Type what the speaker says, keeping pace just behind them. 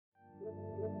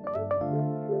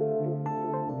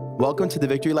Welcome to the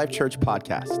Victory Life Church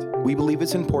podcast. We believe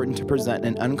it's important to present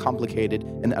an uncomplicated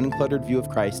and uncluttered view of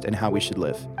Christ and how we should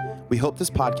live. We hope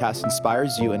this podcast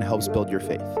inspires you and helps build your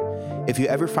faith. If you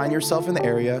ever find yourself in the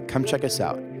area, come check us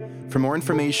out. For more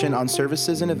information on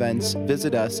services and events,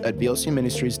 visit us at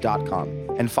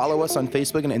vlcministries.com and follow us on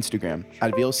Facebook and Instagram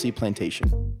at VLC Plantation.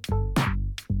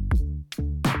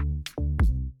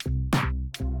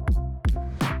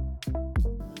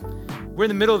 We're in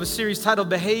the middle of a series titled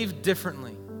Behave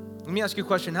Differently. Let me ask you a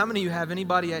question. How many of you have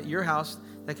anybody at your house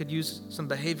that could use some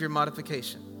behavior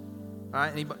modification? All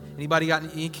right, anybody got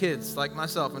any kids like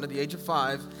myself under the age of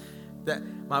 5 that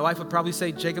my wife would probably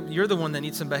say, Jacob, you're the one that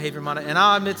needs some behavior modification. And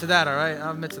I'll admit to that, all right?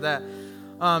 I'll admit to that.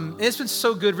 It's been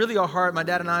so good, really our heart. My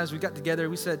dad and I, as we got together,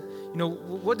 we said,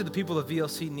 what do the people of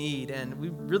VLC need? And we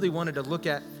really wanted to look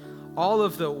at all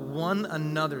of the one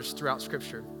another's throughout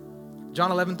Scripture.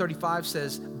 John 11:35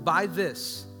 says, by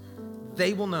this,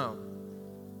 they will know.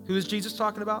 Who is Jesus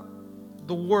talking about?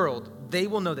 The world. They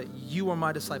will know that you are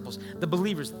my disciples. The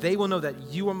believers, they will know that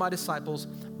you are my disciples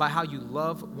by how you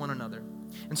love one another.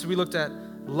 And so we looked at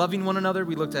loving one another.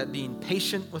 We looked at being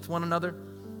patient with one another.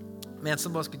 Man,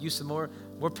 some of us could use some more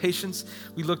patience.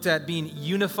 We looked at being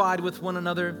unified with one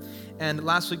another. And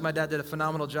last week, my dad did a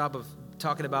phenomenal job of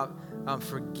talking about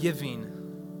forgiving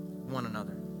one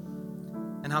another.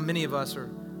 And how many of us are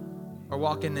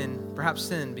walking in perhaps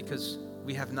sin because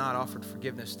we have not offered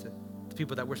forgiveness to the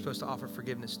people that we're supposed to offer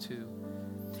forgiveness to.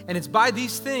 And it's by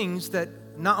these things that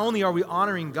not only are we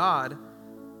honoring God,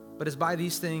 but it's by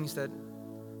these things that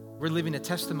we're living a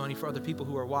testimony for other people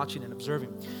who are watching and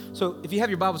observing. So if you have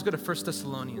your Bibles, go to 1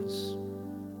 Thessalonians.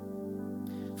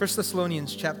 1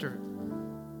 Thessalonians chapter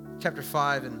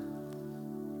 5,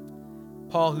 and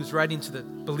Paul, who's writing to the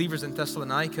believers in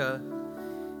Thessalonica,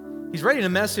 he's writing a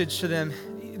message to them.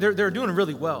 They're doing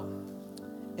really well.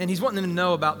 And he's wanting them to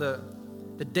know about the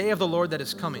day of the Lord that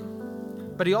is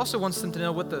coming. But he also wants them to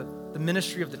know what the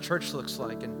ministry of the church looks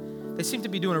like. And they seem to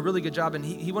be doing a really good job. And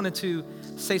he wanted to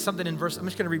say something in verse. I'm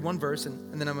just going to read one verse,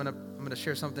 and then I'm going to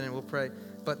share something and we'll pray.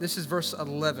 But this is verse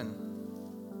 11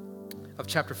 of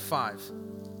chapter 5.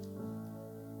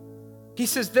 He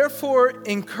says, therefore,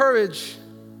 encourage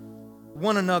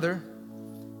one another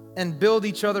and build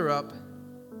each other up,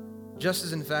 just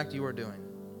as in fact you are doing.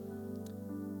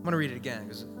 I'm going to read it again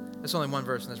because it's only one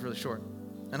verse and that's really short.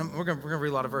 And we're going to read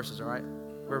a lot of verses, all right?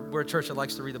 We're a church that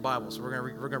likes to read the Bible, so we're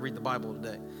going to read the Bible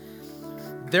today.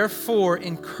 Therefore,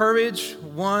 encourage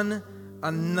one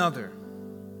another.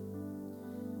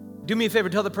 Do me a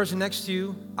favor, tell the person next to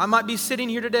you, I might be sitting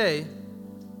here today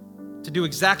to do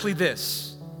exactly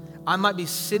this. I might be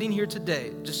sitting here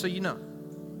today, just so you know.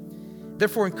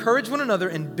 Therefore, encourage one another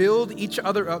and build each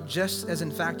other up just as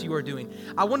in fact you are doing.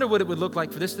 I wonder what it would look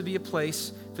like for this to be a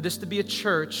place, for this to be a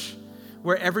church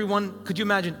where everyone, could you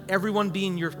imagine everyone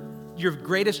being your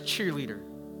greatest cheerleader?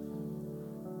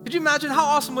 Could you imagine how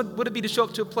awesome would it be to show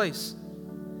up to a place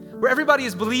where everybody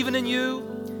is believing in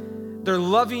you, they're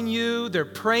loving you, they're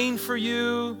praying for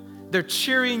you, they're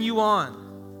cheering you on?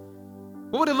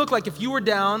 What would it look like if you were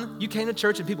down, you came to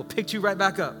church and people picked you right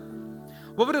back up?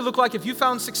 What would it look like if you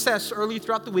found success early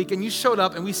throughout the week and you showed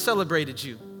up and we celebrated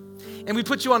you? And we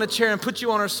put you on a chair and put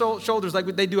you on our shoulders like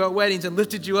they do at weddings and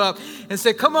lifted you up and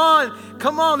said, come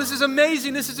on, this is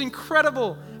amazing, this is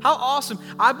incredible. How awesome.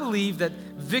 I believe that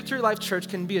Victory Life Church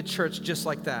can be a church just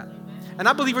like that. And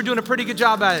I believe we're doing a pretty good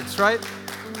job at it, right?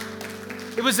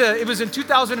 It was in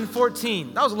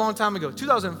 2014. That was a long time ago.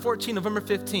 2014, November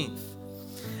 15th.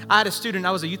 I had a student,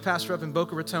 I was a youth pastor up in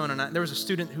Boca Raton, and there was a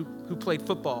student who played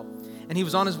football. And he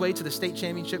was on his way to the state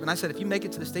championship. And I said, if you make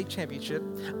it to the state championship,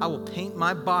 I will paint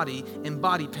my body in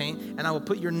body paint and I will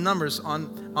put your numbers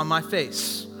on my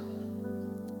face.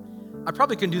 I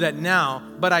probably couldn't do that now,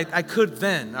 but I could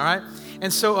then, all right?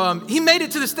 And so he made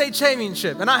it to the state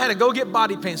championship, and I had to go get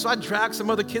body paint. So I dragged some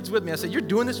other kids with me. I said, you're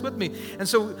doing this with me. And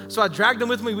so I dragged them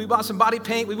with me. We bought some body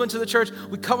paint. We went to the church.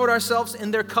 We covered ourselves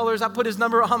in their colors. I put his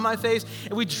number on my face,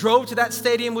 and we drove to that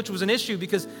stadium, which was an issue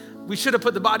because we should have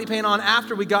put the body paint on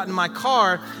after we got in my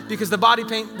car because the body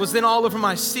paint was then all over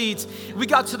my seats. We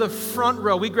got to the front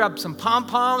row. We grabbed some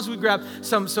pom-poms. We grabbed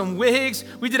some wigs.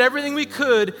 We did everything we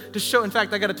could to show. In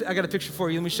fact, I got a picture for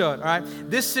you. Let me show it, all right?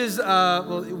 This is,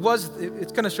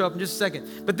 it's going to show up in just a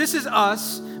second. But this is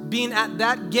us being at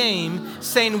that game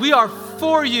saying, we are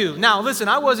for you. Now, listen,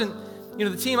 I wasn't,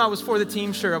 the team, I was for the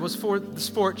team, sure. I was for the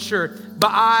sport, sure.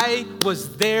 But I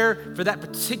was there for that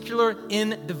particular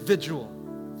individual.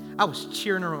 I was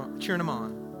cheering him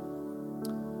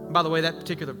on. By the way, that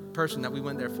particular person that we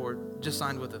went there for just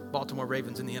signed with the Baltimore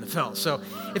Ravens in the NFL. So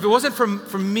if it wasn't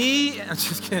from me, I'm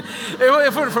just kidding. If it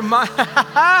wasn't from my,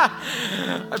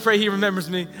 I pray he remembers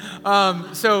me.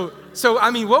 So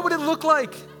I mean, what would it look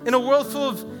like in a world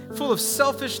full of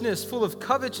selfishness, full of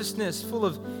covetousness, full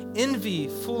of envy,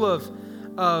 full of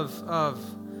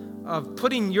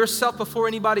putting yourself before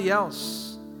anybody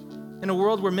else? In a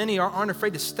world where many aren't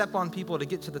afraid to step on people to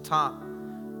get to the top.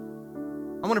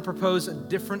 I want to propose a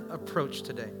different approach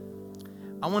today.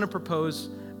 I want to propose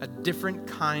a different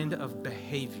kind of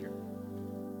behavior.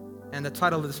 And the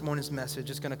title of this morning's message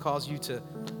is going to cause you to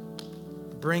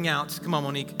bring out, come on,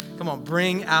 Monique, come on,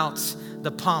 bring out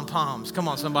the pom-poms. Come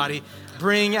on, somebody,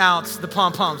 bring out the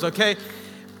pom-poms, okay?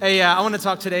 Hey, I want to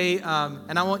talk today,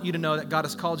 and I want you to know that God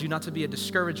has called you not to be a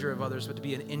discourager of others, but to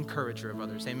be an encourager of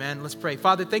others. Amen? Let's pray.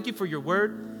 Father, thank you for your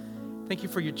word. Thank you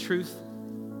for your truth.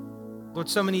 Lord,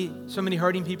 so many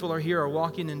hurting people are here, are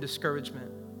walking in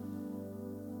discouragement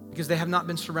because they have not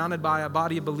been surrounded by a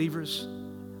body of believers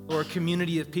or a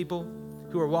community of people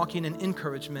who are walking in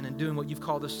encouragement and doing what you've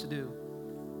called us to do.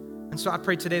 And so I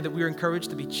pray today that we're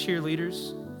encouraged to be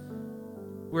cheerleaders.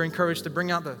 We're encouraged to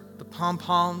bring out the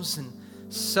pom-poms and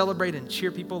celebrate and cheer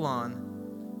people on.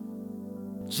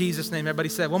 In Jesus' name, everybody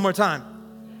said, one more time.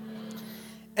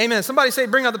 Amen. Somebody say,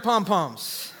 bring out the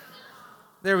pom-poms.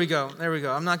 There we go.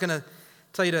 I'm not going to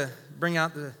tell you to bring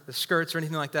out the skirts or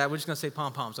anything like that. We're just going to say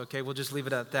pom-poms, okay? We'll just leave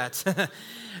it at that.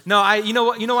 No, you know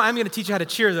what? I'm going to teach you how to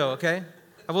cheer, though, okay?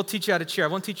 I will teach you how to cheer. I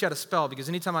won't teach you how to spell, because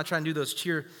anytime I try and do those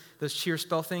cheer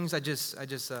spell things, I just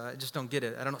don't get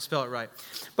it. I don't spell it right.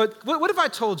 But what if I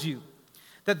told you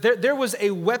that there was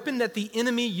a weapon that the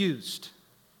enemy used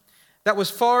that was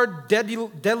far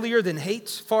deadlier than hate,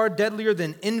 far deadlier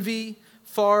than envy,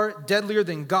 far deadlier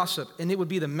than gossip, and it would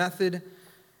be the method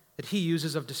that he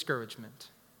uses of discouragement.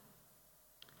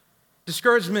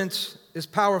 Discouragement is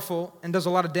powerful and does a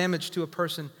lot of damage to a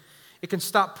person. It can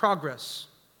stop progress.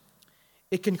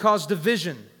 It can cause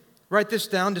division. Write this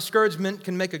down. Discouragement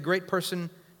can make a great person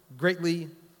greatly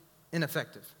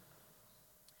ineffective.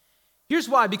 Here's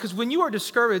why. Because when you are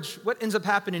discouraged, what ends up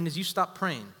happening is you stop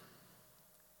praying.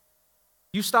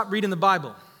 You stop reading the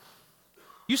Bible.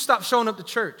 You stop showing up to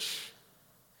church.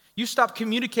 You stop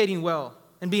communicating well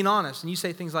and being honest, and you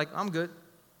say things like, I'm good.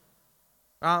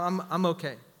 I'm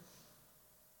okay.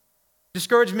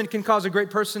 Discouragement can cause a great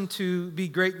person to be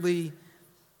greatly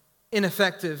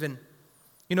ineffective. And,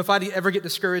 if I ever get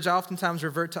discouraged, I oftentimes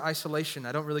revert to isolation.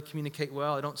 I don't really communicate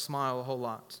well. I don't smile a whole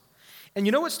lot. And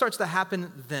you know what starts to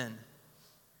happen then?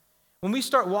 When we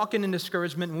start walking in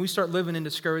discouragement, when we start living in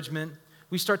discouragement,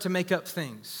 we start to make up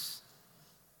things.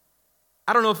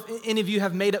 I don't know if any of you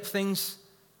have made up things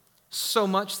so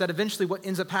much that eventually what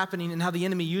ends up happening and how the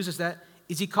enemy uses that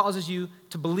is he causes you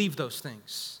to believe those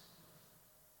things.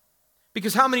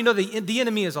 Because how many know the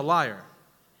enemy is a liar?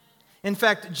 In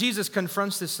fact, Jesus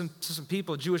confronts this to some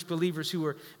people, Jewish believers who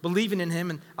were believing in him,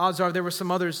 and odds are there were some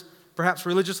others, perhaps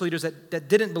religious leaders that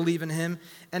didn't believe in him,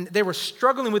 and they were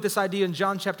struggling with this idea in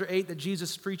John chapter 8 that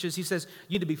Jesus preaches. He says,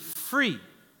 you need to be free.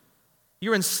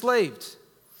 You're enslaved.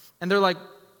 And they're like,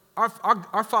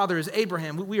 our father is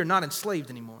Abraham. We are not enslaved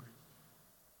anymore.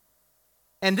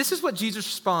 And this is what Jesus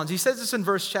responds. He says this in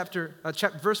verse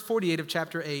 48 of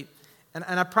chapter 8. And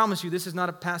I promise you, this is not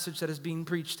a passage that is being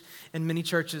preached in many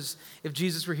churches. If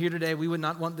Jesus were here today, we would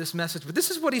not want this message. But this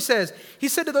is what he says. He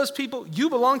said to those people, you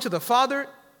belong to the father,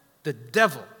 the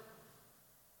devil.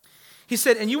 He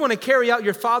said, and you want to carry out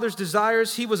your father's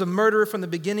desires. He was a murderer from the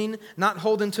beginning, not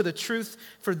holding to the truth,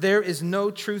 for there is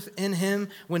no truth in him.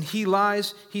 When he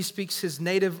lies, he speaks his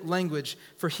native language,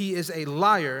 for he is a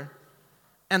liar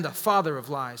and the father of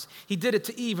lies. He did it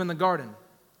to Eve in the garden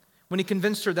when he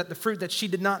convinced her that the fruit that she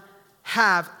did not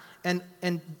have and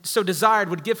so desired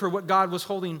would give her what God was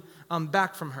holding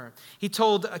back from her. He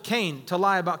told Cain to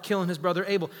lie about killing his brother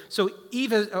Abel. So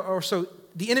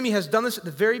the enemy has done this at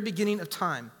the very beginning of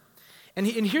time. And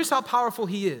here's how powerful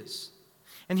he is.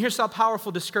 And here's how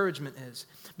powerful discouragement is.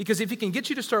 Because if he can get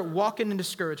you to start walking in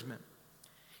discouragement,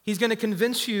 he's going to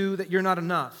convince you that you're not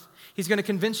enough. He's going to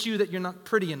convince you that you're not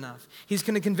pretty enough. He's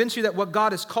going to convince you that what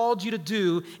God has called you to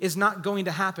do is not going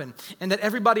to happen. And that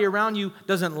everybody around you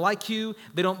doesn't like you.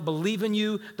 They don't believe in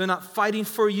you. They're not fighting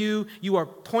for you. You are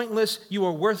pointless. You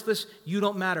are worthless. You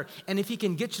don't matter. And if he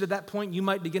can get you to that point, you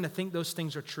might begin to think those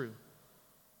things are true.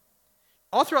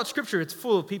 All throughout Scripture, it's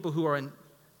full of people who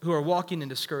are walking in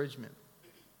discouragement.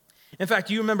 In fact,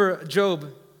 you remember Job,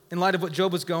 in light of what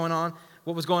was going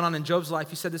on in Job's life.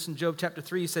 He said this in Job chapter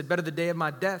 3. He said, better the day of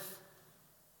my death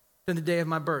than the day of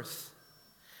my birth.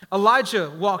 Elijah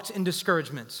walked in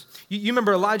discouragement. You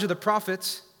remember Elijah the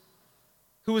prophet,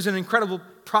 who was an incredible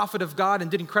prophet of God and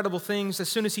did incredible things, as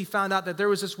soon as he found out that there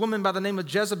was this woman by the name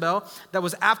of Jezebel that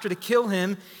was after to kill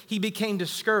him, he became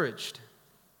discouraged.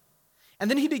 And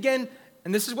then he began,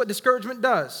 and this is what discouragement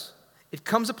does. It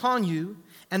comes upon you,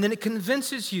 and then it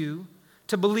convinces you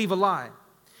to believe a lie.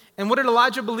 And what did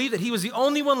Elijah believe? That he was the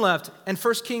only one left. And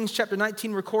 1 Kings chapter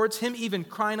 19 records him even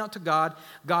crying out to God,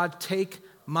 God, take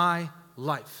my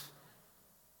life.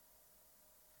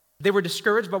 They were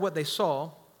discouraged by what they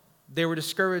saw. They were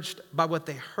discouraged by what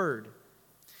they heard.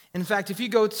 In fact, if you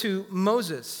go to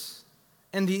Moses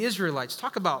and the Israelites,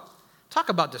 talk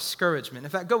about discouragement.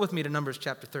 In fact, go with me to Numbers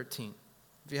chapter 13.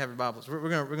 If you have your Bibles, we're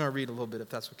going to read a little bit if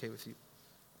that's okay with you.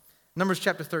 Numbers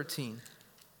chapter 13.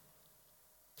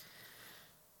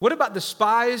 What about the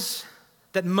spies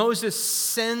that Moses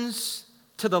sends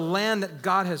to the land that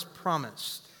God has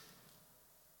promised?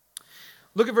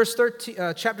 Look at verse 13,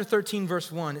 chapter 13, verse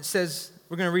 1. It says,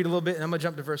 we're going to read a little bit, and I'm going to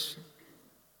jump to verse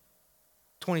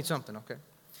 20-something, okay?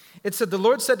 It said, the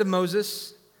Lord said to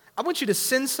Moses, I want you to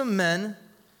send some men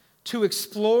to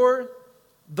explore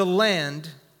the land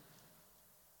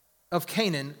of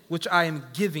Canaan, which I am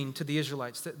giving to the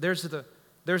Israelites. There's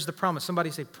the promise. Somebody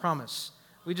say promise.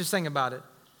 We just sang about it.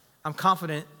 I'm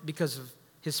confident because of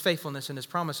his faithfulness and his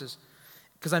promises,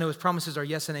 because I know his promises are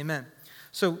yes and amen.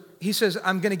 So he says,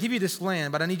 I'm going to give you this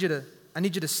land, but I need you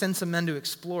to send some men to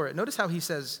explore it. Notice how he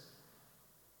says,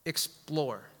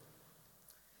 explore.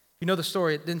 You know the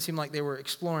story, it didn't seem like they were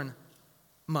exploring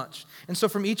much. And so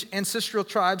from each ancestral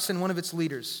tribe, send one of its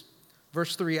leaders.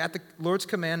 Verse 3, at the Lord's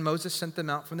command, Moses sent them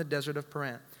out from the desert of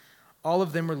Paran. All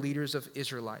of them were leaders of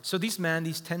Israelites. So these men,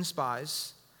 these 10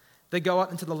 spies, they go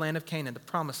out into the land of Canaan, the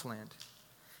promised land.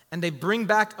 And they bring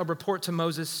back a report to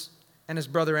Moses and his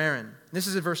brother Aaron. This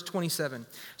is in verse 27.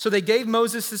 So they gave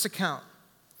Moses this account.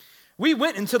 We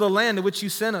went into the land to which you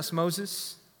sent us,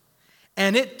 Moses,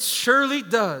 and it surely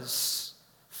does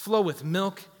flow with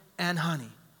milk and honey.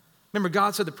 Remember,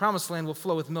 God said the promised land will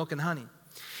flow with milk and honey.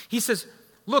 He says,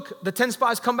 look, the 10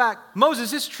 spies come back.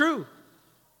 Moses, it's true.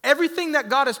 Everything that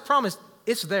God has promised,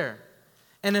 it's there.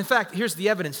 And in fact, here's the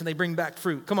evidence, and they bring back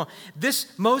fruit. Come on.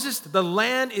 Moses, the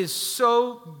land is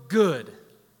so good.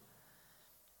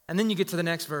 And then you get to the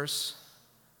next verse,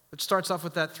 which starts off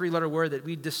with that 3-letter word that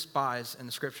we despise in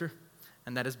the scripture,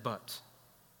 and that is but.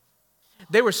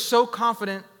 They were so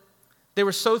confident, they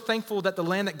were so thankful that the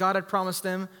land that God had promised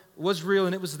them was real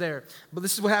and it was there. But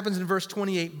this is what happens in verse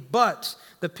 28. But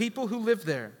the people who live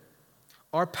there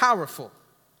are powerful,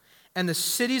 and the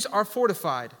cities are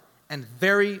fortified and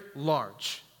very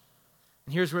large.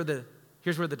 And here's where the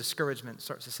discouragement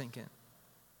starts to sink in.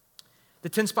 The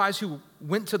 10 spies who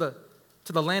went to the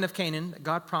land of Canaan that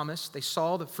God promised, they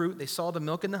saw the fruit, they saw the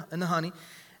milk and the honey.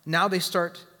 Now they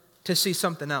start to see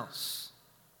something else.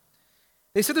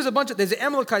 They said there's the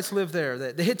Amalekites live there,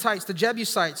 the Hittites, the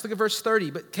Jebusites. Look at verse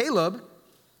 30. But Caleb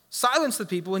silenced the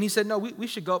people, and he said, no, we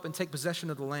should go up and take possession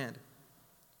of the land.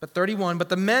 But 31, but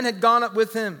the men had gone up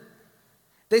with him.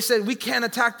 They said, we can't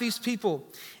attack these people.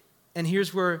 And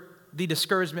here's where the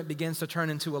discouragement begins to turn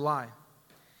into a lie.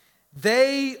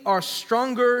 They are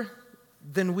stronger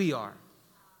than we are.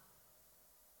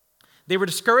 They were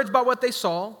discouraged by what they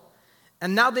saw,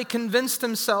 and now they convinced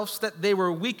themselves that they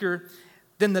were weaker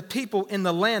than the people in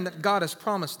the land that God has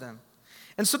promised them.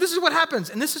 And so this is what happens,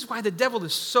 and this is why the devil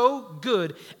is so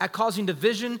good at causing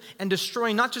division and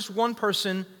destroying not just one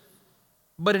person,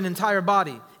 but an entire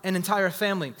body, an entire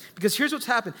family. Because here's what's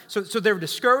happened. So they were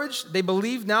discouraged. They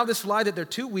believe now this lie that they're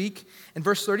too weak. In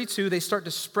verse 32, they start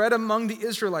to spread among the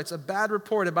Israelites a bad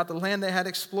report about the land they had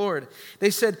explored.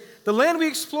 They said, the land we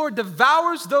explored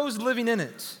devours those living in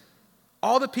it.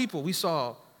 All the people we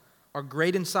saw are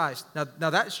great in size. Now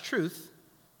that is truth.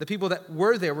 The people that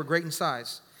were there were great in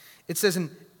size. It says in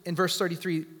verse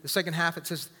 33, the second half, it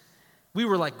says, we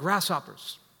were like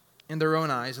grasshoppers in their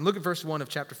own eyes. And look at verse 1 of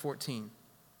chapter 14.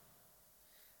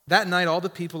 That night, all the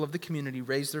people of the community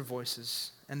raised their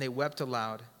voices, and they wept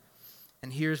aloud.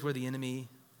 And here's where the enemy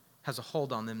has a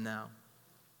hold on them now.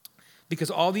 Because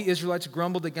all the Israelites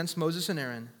grumbled against Moses and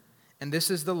Aaron, and this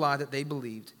is the lie that they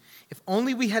believed. If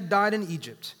only we had died in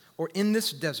Egypt or in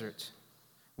this desert.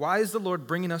 Why is the Lord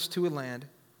bringing us to a land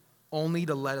only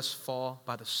to let us fall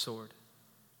by the sword?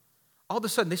 All of a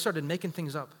sudden, they started making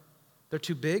things up. They're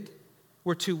too big.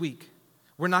 We're too weak.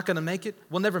 We're not going to make it.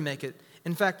 We'll never make it.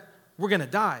 In fact, we're going to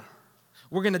die.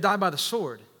 We're going to die by the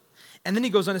sword. And then he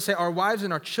goes on to say, our wives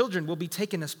and our children will be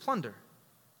taken as plunder.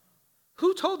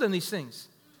 Who told them these things?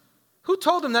 Who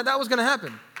told them that was going to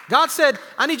happen? God said,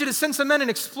 I need you to send some men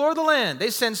and explore the land. They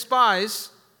sent spies.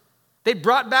 They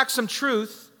brought back some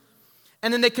truth.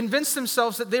 And then they convinced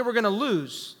themselves that they were going to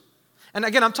lose. And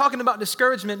again, I'm talking about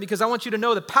discouragement because I want you to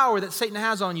know the power that Satan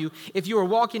has on you if you are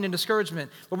walking in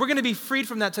discouragement. But we're going to be freed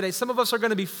from that today. Some of us are going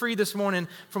to be free this morning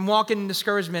from walking in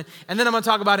discouragement. And then I'm going to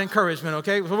talk about encouragement,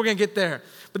 okay? So we're going to get there.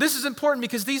 But this is important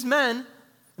because these men,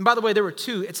 and by the way, there were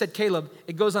two. It said Caleb.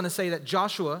 It goes on to say that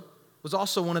Joshua was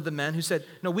also one of the men who said,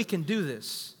 no, we can do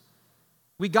this.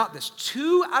 We got this.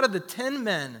 2 out of the 10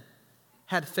 men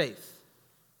had faith.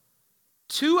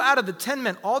 2 out of the 10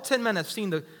 men, all 10 men have seen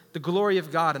the glory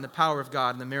of God and the power of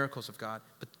God and the miracles of God.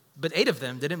 But 8 of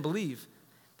them didn't believe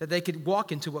that they could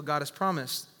walk into what God has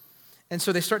promised. And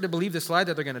so they start to believe this lie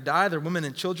that they're going to die, their women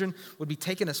and children would be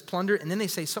taken as plunder. And then they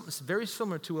say something very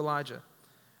similar to Elijah.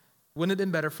 Wouldn't it have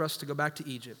been better for us to go back to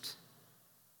Egypt?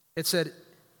 It said,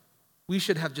 we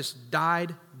should have just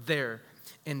died there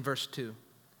in verse 2.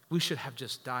 We should have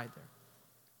just died there.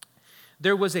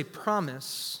 There was a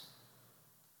promise,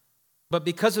 but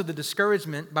because of the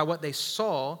discouragement by what they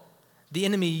saw, the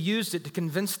enemy used it to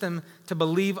convince them to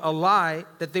believe a lie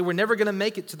that they were never going to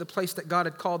make it to the place that God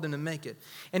had called them to make it.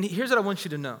 And here's what I want you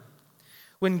to know.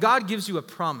 When God gives you a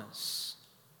promise,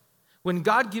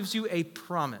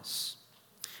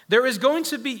 there is going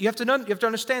to be, you have to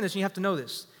understand this and you have to know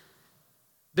this.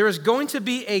 There is going to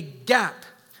be a gap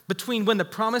between when the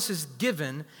promise is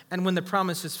given and when the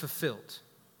promise is fulfilled.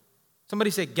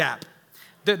 Somebody say gap.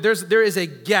 There is a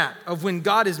gap of when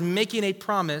God is making a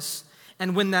promise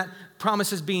and when that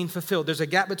promise is being fulfilled. There's a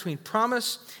gap between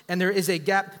promise and there is a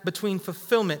gap between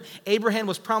fulfillment. Abraham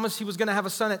was promised he was going to have a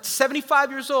son at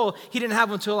 75 years old. He didn't have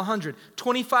one until 100.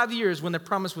 25 years when the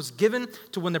promise was given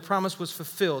to when the promise was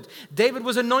fulfilled. David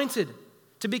was anointed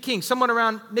to be king, someone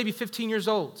around maybe 15 years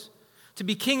old, to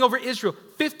be king over Israel.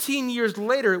 15 years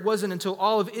later, it wasn't until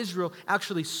all of Israel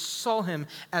actually saw him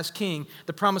as king.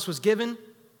 The promise was given.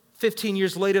 15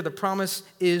 years later, the promise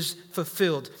is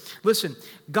fulfilled. Listen,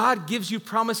 God gives you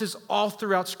promises all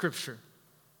throughout Scripture.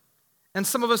 And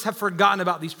some of us have forgotten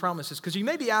about these promises because you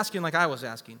may be asking like I was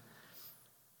asking.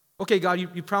 Okay, God,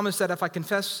 you promised that if I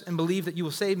confess and believe that you will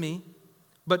save me,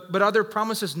 but are there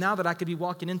promises now that I could be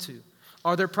walking into?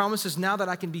 Are there promises now that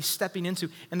I can be stepping into?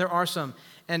 And there are some.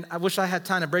 And I wish I had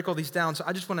time to break all these down. So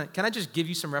can I just give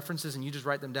you some references and you just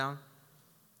write them down?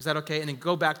 Is that okay? And then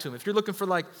go back to them. If you're looking for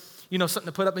something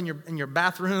to put up in your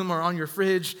bathroom or on your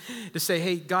fridge to say,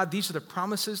 hey, God, these are the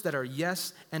promises that are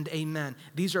yes and amen.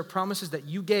 These are promises that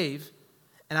you gave,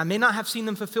 and I may not have seen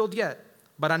them fulfilled yet,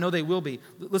 but I know they will be.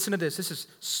 Listen to this. This is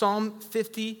Psalm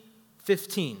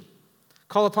 50:15.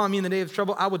 Call upon me in the day of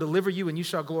trouble. I will deliver you, and you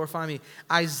shall glorify me.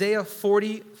 Isaiah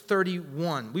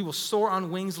 40:31. We will soar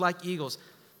on wings like eagles.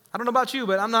 I don't know about you,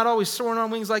 but I'm not always soaring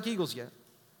on wings like eagles yet.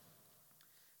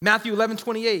 Matthew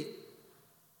 11:28.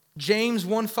 James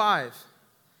 1:5.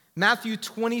 Matthew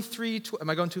 23, am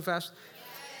I going too fast?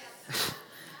 Yes.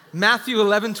 Matthew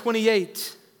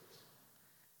 11:28.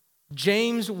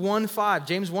 James 1:5.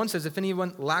 James 1 says, if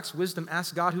anyone lacks wisdom,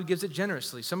 ask God who gives it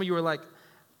generously. Some of you are like,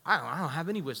 I don't have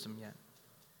any wisdom yet.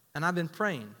 And I've been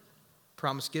praying.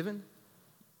 Promise given.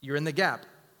 You're in the gap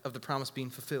of the promise being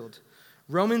fulfilled.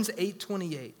 Romans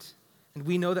 8:28. And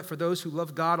we know that for those who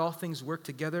love God, all things work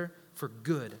together for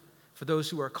good. For those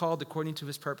who are called according to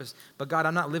his purpose. But God,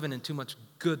 I'm not living in too much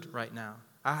good right now.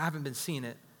 I haven't been seeing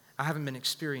it. I haven't been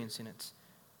experiencing it.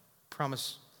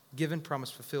 Promise given, promise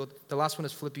fulfilled. The last one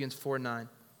is Philippians 4:9.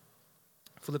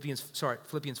 Philippians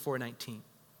 4:19.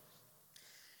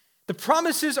 The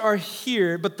promises are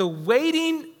here, but the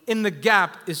waiting in the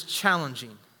gap is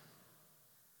challenging.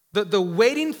 The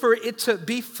waiting for it to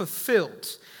be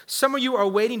fulfilled. Some of you are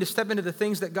waiting to step into the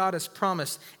things that God has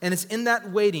promised. And it's in that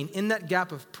waiting, in that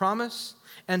gap of promise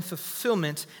and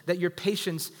fulfillment that your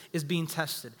patience is being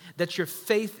tested, that your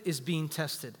faith is being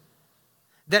tested,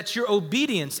 that your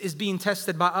obedience is being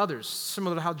tested by others,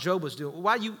 similar to how Job was doing.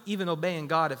 Why are you even obeying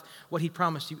God if what he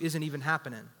promised you isn't even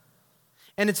happening?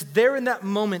 And it's there in that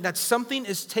moment that something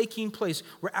is taking place.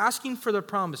 We're asking for the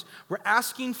promise. We're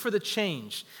asking for the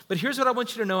change. But here's what I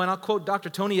want you to know, and I'll quote Dr.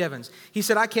 Tony Evans. He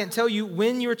said, I can't tell you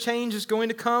when your change is going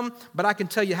to come, but I can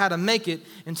tell you how to make it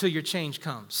until your change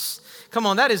comes. Come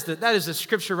on, that is the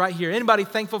scripture right here. Anybody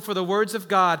thankful for the words of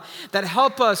God that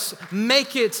help us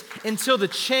make it until the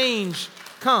change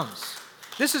comes?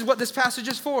 This is what this passage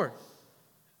is for.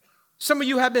 Some of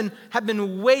you have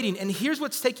been waiting, and here's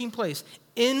what's taking place.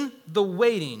 In the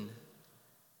waiting,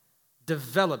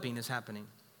 developing is happening.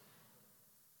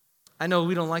 I know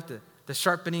we don't like the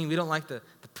sharpening, we don't like the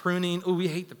pruning. Oh, we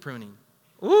hate the pruning.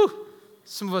 Ooh,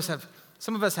 some of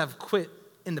us have quit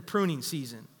in the pruning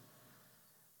season.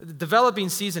 The developing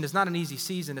season is not an easy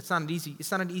season. It's not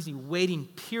an easy waiting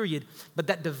period, but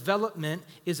that development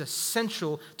is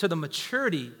essential to the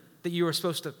maturity that you are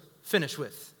supposed to finish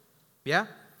with. Yeah?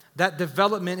 That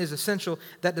development is essential.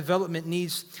 That development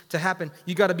needs to happen.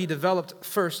 You got to be developed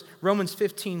first. Romans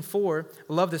 15:4,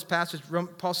 I love this passage.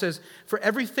 Paul says, "For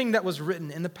everything that was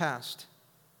written in the past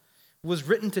was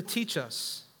written to teach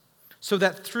us, so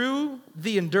that through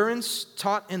the endurance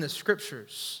taught in the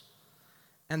Scriptures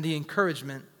and the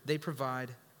encouragement they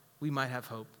provide, we might have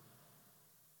hope."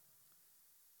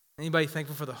 Anybody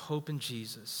thankful for the hope in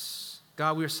Jesus?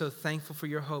 God, we are so thankful for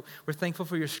your hope. We're thankful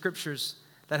for your Scriptures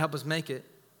that help us make it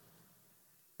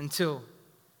until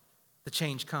the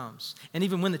change comes. And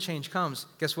even when the change comes,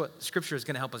 guess what? The Scripture is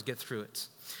going to help us get through it.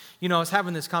 You know, I was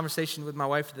having this conversation with my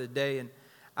wife the other day, and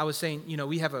I was saying, you know,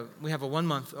 we have a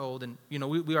 1-month-old, and, you know,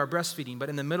 we are breastfeeding, but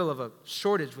in the middle of a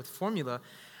shortage with formula,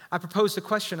 I proposed a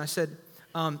question. I said,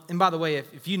 and by the way,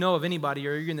 if you know of anybody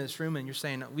or you're in this room and you're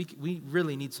saying, we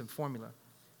really need some formula.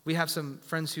 We have some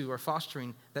friends who are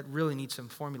fostering that really need some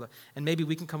formula, and maybe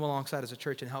we can come alongside as a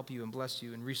church and help you and bless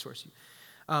you and resource you.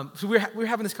 So we're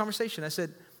having this conversation. I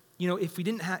said, you know, if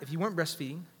you weren't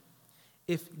breastfeeding,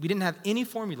 if we didn't have any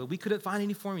formula, we couldn't find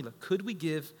any formula, could we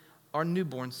give our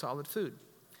newborn solid food?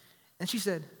 And she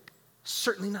said,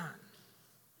 certainly not.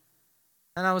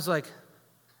 And I was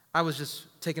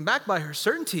just taken back by her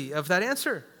certainty of that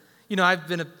answer. You know, I've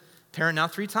been a parent now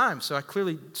 3 times, so I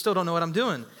clearly still don't know what I'm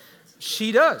doing.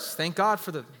 She does. Thank God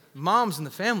for the moms in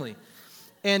the family.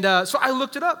 And so I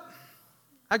looked it up.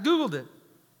 I Googled it.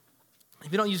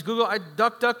 If you don't use Google, I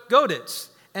DuckDuckGo'd it.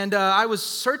 And I was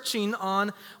searching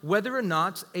on whether or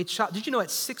not a child, did you know at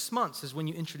 6 months is when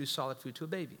you introduce solid food to a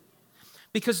baby?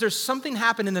 Because there's something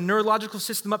happened in the neurological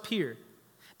system up here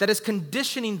that is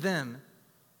conditioning them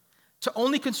to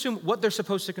only consume what they're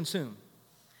supposed to consume.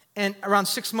 And around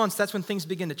 6 months, that's when things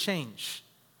begin to change.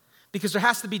 Because there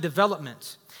has to be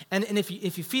development. And if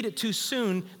you feed it too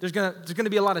soon, there's gonna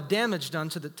be a lot of damage done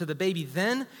to the baby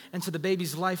then and to the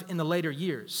baby's life in the later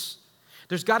years.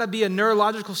 There's got to be a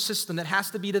neurological system that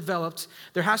has to be developed.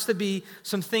 There has to be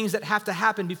some things that have to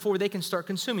happen before they can start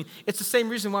consuming. It's the same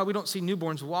reason why we don't see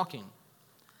newborns walking.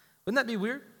 Wouldn't that be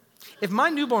weird? If my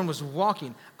newborn was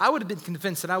walking, I would have been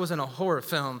convinced that I was in a horror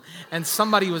film and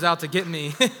somebody was out to get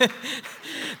me.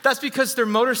 That's because their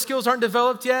motor skills aren't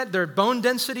developed yet, their bone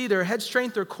density, their head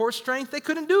strength, their core strength, they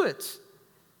couldn't do it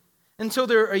until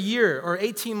they're a year or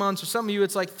 18 months, or some of you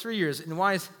it's like 3 years. And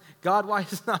why is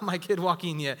not my kid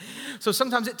walking yet? So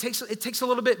sometimes it takes a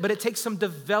little bit, but it takes some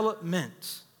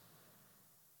development.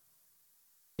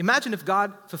 Imagine if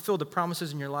God fulfilled the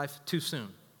promises in your life too soon.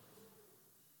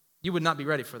 You would not be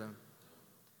ready for them.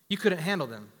 You couldn't handle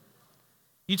them.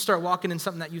 You'd start walking in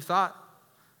something that you thought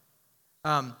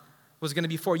was going to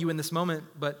be for you in this moment,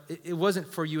 but it wasn't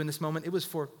for you in this moment. It was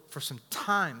for some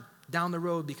time down the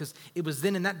road, because it was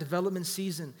then in that development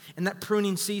season, in that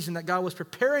pruning season, that God was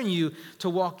preparing you to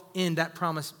walk in that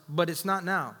promise, but it's not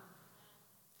now.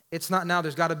 It's not now.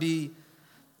 There's got to be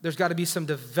some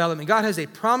development. God has a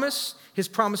promise. His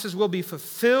promises will be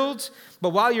fulfilled,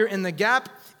 but while you're in the gap,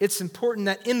 it's important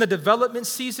that in the development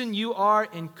season, you are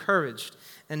encouraged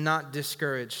and not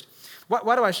discouraged.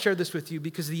 Why do I share this with you?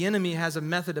 Because the enemy has a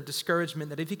method of discouragement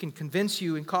that if he can convince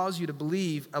you and cause you to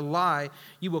believe a lie,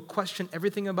 you will question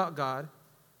everything about God,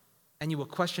 and you will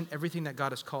question everything that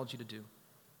God has called you to do.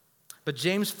 But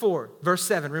James 4, verse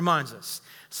 7 reminds us,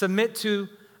 submit to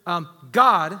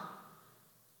God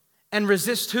and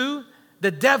resist who?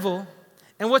 The devil.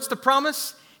 And what's the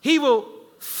promise? He will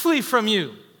flee from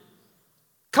you.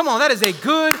 Come on, that is a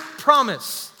good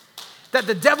promise. That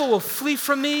the devil will flee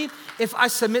from me if I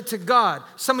submit to God.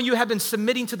 Some of you have been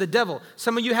submitting to the devil.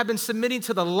 Some of you have been submitting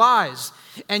to the lies.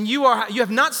 And you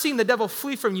have not seen the devil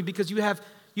flee from you because you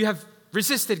have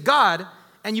resisted God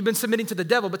and you've been submitting to the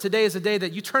devil. But today is a day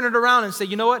that you turn it around and say,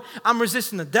 you know what? I'm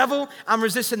resisting the devil. I'm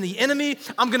resisting the enemy.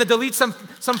 I'm going to delete some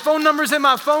phone numbers in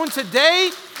my phone today,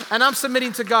 and I'm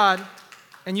submitting to God.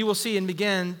 And you will see and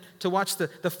begin to watch the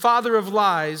father of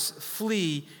lies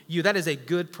flee you. That is a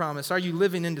good promise. Are you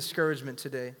living in discouragement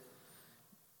today?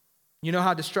 You know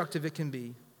how destructive it can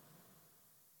be.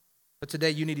 But today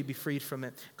you need to be freed from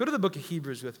it. Go to the book of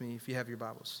Hebrews with me if you have your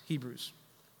Bibles. Hebrews.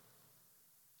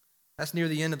 That's near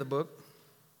the end of the book.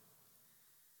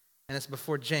 And it's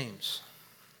before James.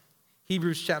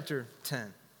 Hebrews chapter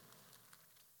 10.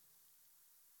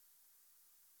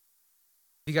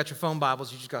 If you got your phone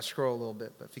Bibles, you just got to scroll a little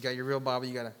bit. But if you got your real Bible,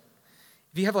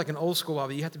 if you have like an old school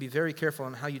Bible, you have to be very careful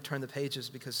on how you turn the pages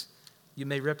because you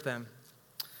may rip them.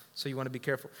 So you want to be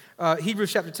careful.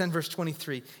 Hebrews chapter 10, verse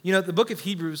 23. You know, the book of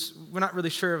Hebrews, we're not really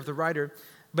sure of the writer,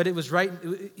 but it was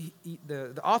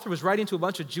the author was writing to a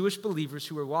bunch of Jewish believers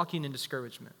who were walking in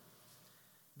discouragement.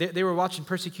 They were watching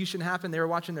persecution happen. They were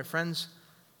watching their friends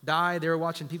die. They were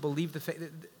watching people leave the faith.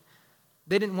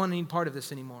 They didn't want any part of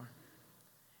this anymore.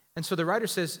 And so the writer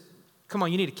says, come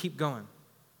on, you need to keep going.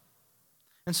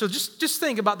 And so just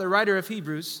think about the writer of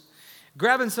Hebrews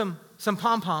grabbing some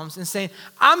pom-poms and saying,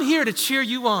 I'm here to cheer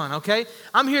you on, okay?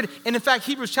 I'm here to, and in fact,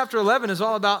 Hebrews chapter 11 is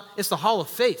all about, it's the hall of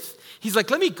faith. He's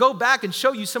like, let me go back and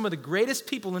show you some of the greatest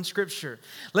people in Scripture.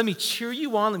 Let me cheer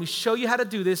you on. Let me show you how to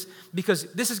do this because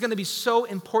this is going to be so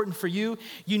important for you.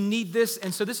 You need this.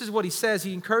 And so this is what he says.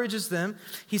 He encourages them.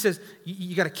 He says,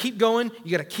 you got to keep going. You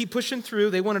got to keep pushing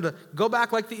through. They wanted to go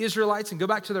back like the Israelites and go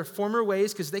back to their former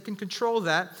ways because they can control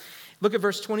that. Look at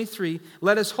verse 23.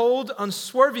 Let us hold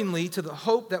unswervingly to the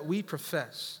hope that we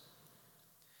profess.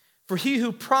 For he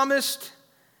who promised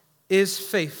is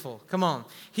faithful. Come on.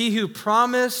 He who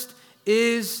promised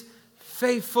is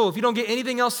faithful. If you don't get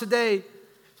anything else today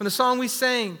from the song we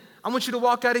sang, I want you to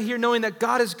walk out of here knowing that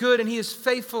God is good and he is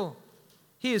faithful.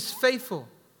 He is faithful.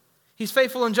 He's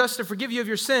faithful and just to forgive you of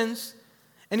your sins,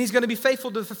 and he's going to be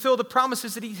faithful to fulfill the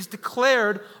promises that he has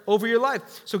declared over your life.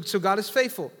 So God is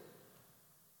faithful.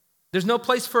 There's no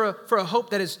place for a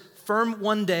hope that is firm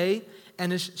one day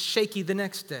and is shaky the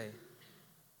next day.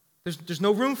 There's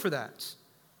no room for that.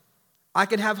 I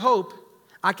can have hope.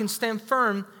 I can stand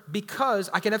firm because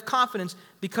I can have confidence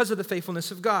because of the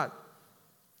faithfulness of God.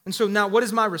 And so now what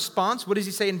is my response? What does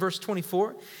he say in verse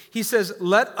 24? He says,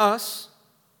 let us,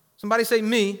 somebody say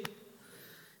me,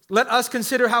 let us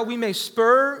consider how we may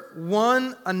spur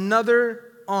one another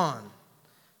on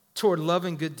toward love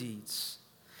and good deeds,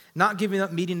 not giving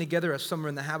up meeting together as some are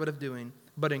in the habit of doing,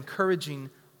 but encouraging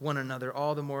one another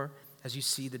all the more as you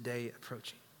see the day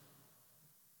approaching.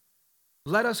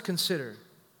 Let us consider.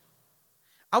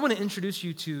 I want to introduce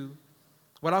you to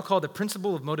what I'll call the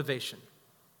principle of motivation.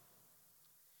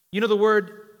 You know the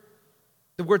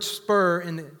word spur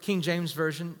in the King James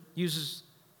Version uses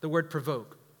the word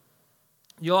provoke.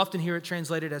 You'll often hear it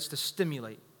translated as to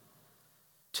stimulate,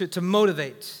 to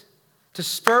motivate, to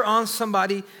spur on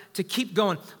somebody to keep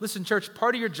going. Listen, church,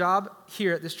 part of your job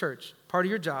here at this church, part of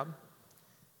your job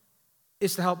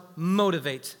is to help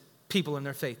motivate people in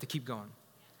their faith to keep going.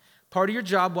 Part of your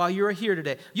job while you are here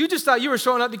today. You just thought you were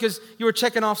showing up because you were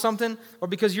checking off something or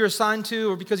because you're assigned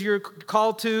to or because you're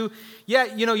called to.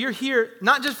 Yeah, you're here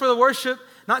not just for the worship,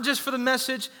 not just for the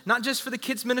message, not just for the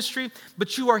kids' ministry,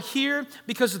 but you are here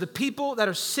because of the people that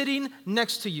are sitting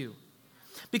next to you.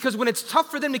 Because when it's tough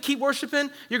for them to keep worshiping,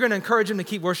 you're going to encourage them to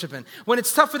keep worshiping. When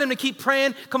it's tough for them to keep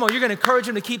praying, come on, you're going to encourage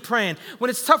them to keep praying. When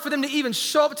it's tough for them to even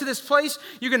show up to this place,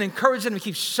 you're going to encourage them to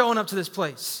keep showing up to this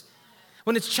place.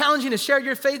 When it's challenging to share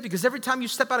your faith, because every time you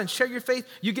step out and share your faith,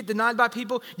 you get denied by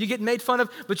people, you get made fun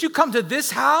of, but you come to this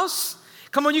house,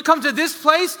 come on, you come to this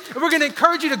place, and we're going to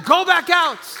encourage you to go back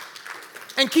out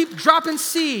and keep dropping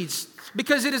seeds,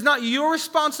 because it is not your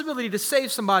responsibility to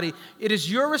save somebody. It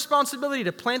is your responsibility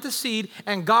to plant the seed,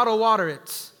 and God will water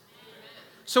it.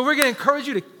 So we're going to encourage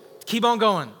you to keep on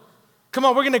going. Come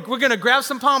on, we're gonna grab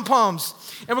some pom-poms,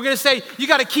 and we're going to say, you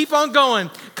got to keep on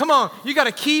going. Come on, you got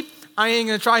to keep. I ain't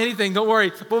gonna try anything, don't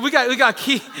worry. But we got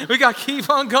keep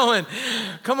on going.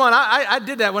 Come on, I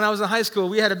did that when I was in high school.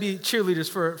 We had to be cheerleaders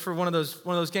for one of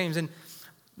those games, and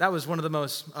that was one of the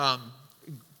most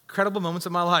incredible moments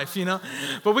of my life,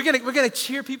 But we're gonna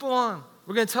cheer people on.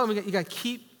 We're gonna tell them you gotta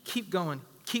keep going,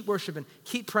 keep worshiping,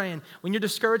 keep praying. When you're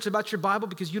discouraged about your Bible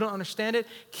because you don't understand it,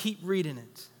 keep reading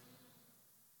it.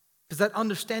 Because that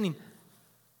understanding,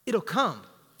 it'll come.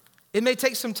 It may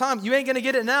take some time. You ain't going to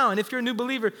get it now. And if you're a new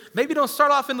believer, maybe don't start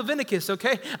off in Leviticus,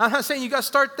 okay? I'm not saying you got to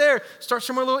start there. Start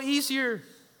somewhere a little easier.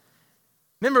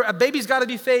 Remember, a baby's got to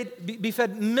be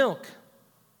fed milk.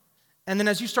 And then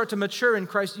as you start to mature in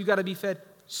Christ, you got to be fed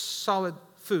solid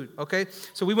food, okay?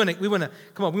 So we want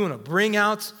to bring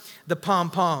out the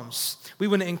pom-poms. We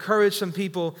want to encourage some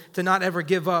people to not ever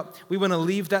give up. We want to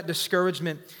leave that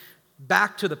discouragement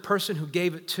back to the person who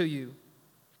gave it to you.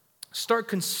 Start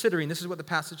considering, this is what the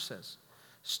passage says.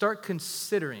 Start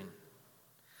considering,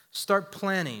 start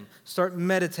planning, start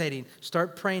meditating,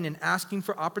 start praying and asking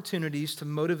for opportunities to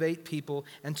motivate people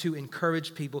and to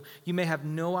encourage people. You may have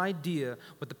no idea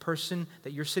what the person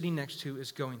that you're sitting next to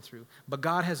is going through, but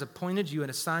God has appointed you and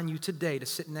assigned you today to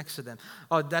sit next to them.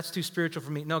 Oh, that's too spiritual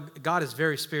for me. No, God is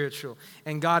very spiritual,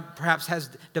 and God perhaps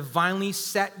has divinely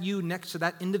set you next to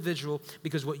that individual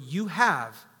because what you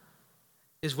have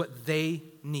is what they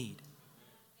need.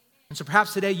 And so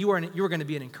perhaps today you were going to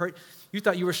be an encouragement. You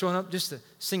thought you were showing up just to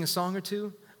sing a song or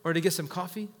two or to get some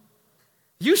coffee.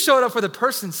 You showed up for the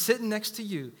person sitting next to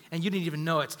you and you didn't even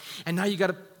know it. And now you got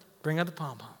to bring out the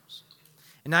pom-poms.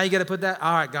 And now you got to put that,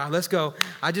 all right, God, let's go.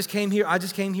 I just came here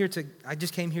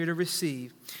to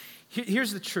receive.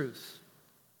 Here's the truth.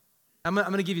 I'm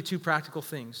going to give you two practical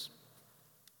things.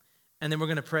 And then we're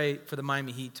going to pray for the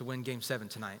Miami Heat to win Game 7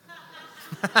 tonight.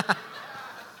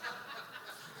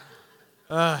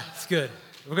 It's good.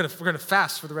 We're gonna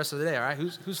fast for the rest of the day, all right?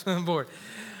 Who's on board?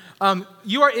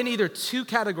 You are in either two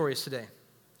categories today.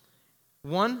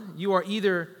 One, you are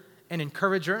either an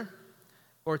encourager,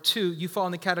 or two, you fall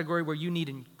in the category where you need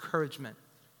encouragement.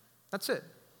 That's it.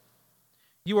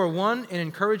 You are one, an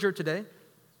encourager today,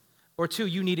 or two,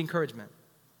 you need encouragement.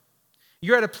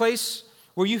 You're at a place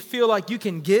where you feel like you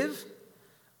can give,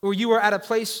 or you are at a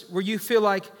place where you feel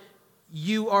like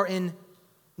you are in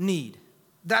need.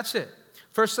 That's it.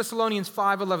 1 Thessalonians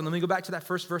 5:11. Let me go back to that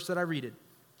first verse that I read.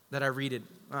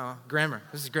 Oh, grammar.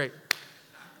 This is great.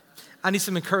 I need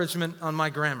some encouragement on my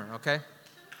grammar, okay?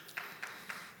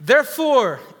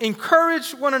 Therefore,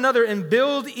 encourage one another and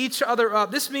build each other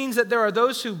up. This means that there are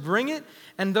those who bring it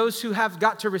and those who have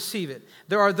got to receive it.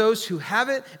 There are those who have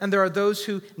it and there are those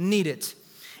who need it.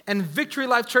 And Victory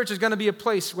Life Church is going to be a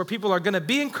place where people are going to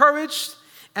be encouraged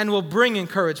and will bring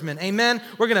encouragement. Amen?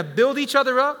 We're going to build each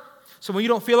other up. So when you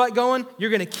don't feel like going, you're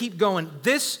going to keep going.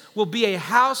 This will be a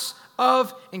house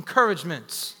of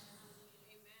encouragement.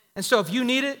 And so if you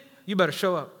need it, you better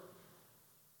show up.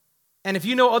 And if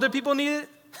you know other people need it,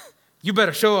 you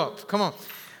better show up. Come on.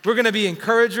 We're going to be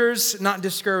encouragers, not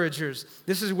discouragers.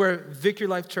 This is where Victory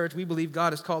Life Church, we believe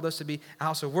God has called us to be a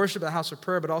house of worship, a house of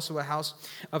prayer, but also a house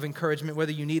of encouragement,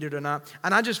 whether you need it or not.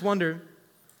 And I just wonder,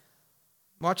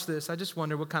 watch this, I just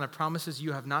wonder what kind of promises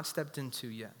you have not stepped into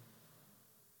yet.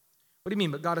 What do you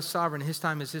mean? But God is sovereign. His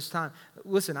time is His time.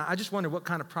 Listen, I just wonder what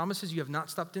kind of promises you have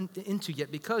not stepped into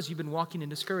yet because you've been walking in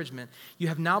discouragement. You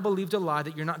have now believed a lie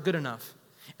that you're not good enough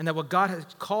and that what God has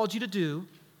called you to do,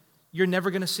 you're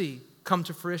never going to see come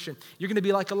to fruition. You're going to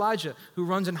be like Elijah who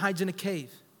runs and hides in a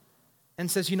cave and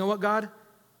says, you know what, God?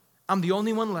 I'm the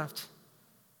only one left.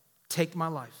 Take my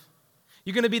life.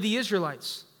 You're going to be the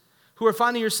Israelites who are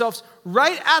finding yourselves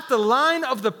right at the line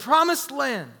of the promised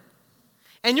land.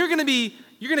 And you're going to be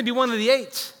one of the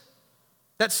 8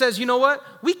 that says, you know what?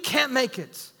 We can't make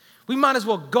it. We might as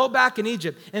well go back in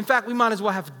Egypt. In fact, we might as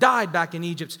well have died back in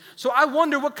Egypt. So I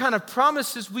wonder what kind of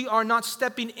promises we are not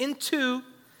stepping into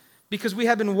because we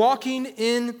have been walking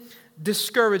in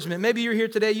discouragement. Maybe you're here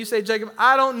today, you say, Jacob,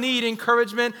 I don't need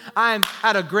encouragement. I am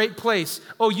at a great place.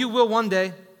 Oh, you will one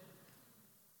day.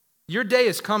 Your day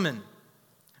is coming.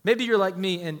 Maybe you're like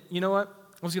me, and you know what?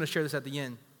 I was going to share this at the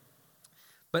end.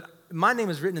 But my name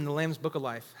is written in the Lamb's Book of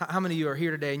Life. How many of you are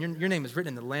here today and your name is written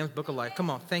in the Lamb's Book of Life? Come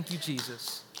on, thank you,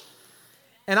 Jesus.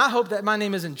 And I hope that my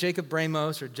name isn't Jacob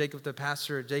Bramos or Jacob the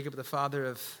pastor or Jacob the father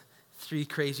of 3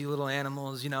 crazy little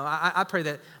animals. You know, I pray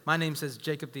that my name says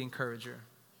Jacob the encourager.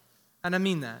 And I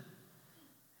mean that.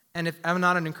 And if I'm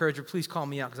not an encourager, please call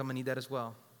me out because I'm going to need that as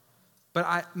well. But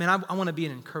I want to be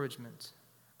an encouragement.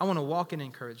 I want to walk in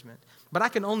encouragement. But I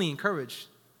can only encourage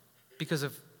because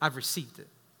I've received it.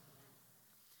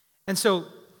 And so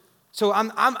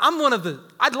I'm one of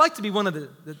I'd like to be one of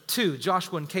the 2,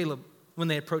 Joshua and Caleb, when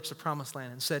they approached the promised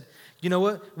land and said, you know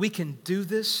what, we can do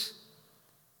this.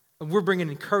 And we're bringing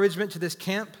encouragement to this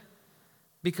camp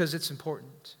because it's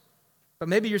important. But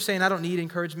maybe you're saying, I don't need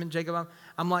encouragement, Jacob.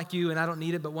 I'm like you and I don't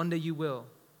need it, but one day you will.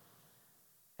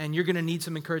 And you're going to need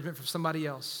some encouragement from somebody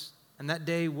else. And that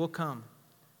day will come.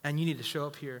 And you need to show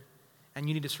up here. And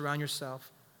you need to surround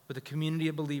yourself with a community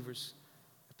of believers,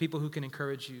 people who can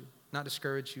encourage you, not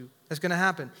discourage you. That's going to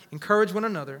happen. Encourage one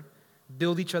another,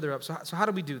 build each other up. So how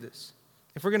do we do this?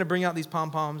 If we're going to bring out these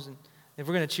pom-poms and if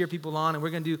we're going to cheer people on and we're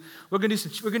going to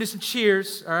do some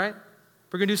cheers, all right?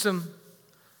 We're going to do some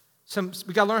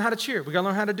we got to learn how to cheer. We got to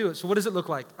learn how to do it. So what does it look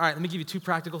like? All right, let me give you 2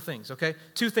 practical things, okay?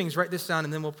 2 things, write this down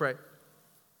and then we'll pray.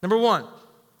 Number 1,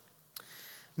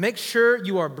 make sure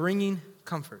you are bringing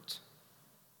comfort.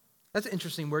 That's an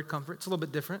interesting word, comfort. It's a little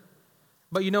bit different.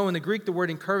 But you know, in the Greek, the word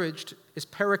encouraged is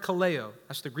parakaleo.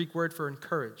 That's the Greek word for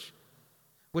encourage,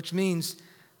 which means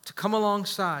to come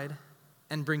alongside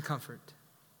and bring comfort.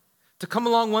 To come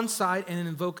along one side and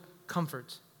invoke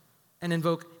comfort and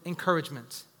invoke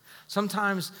encouragement.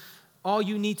 Sometimes all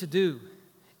you need to do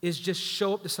is just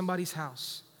show up to somebody's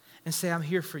house and say, I'm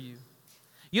here for you.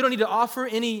 You don't need to offer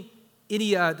any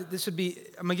this would be,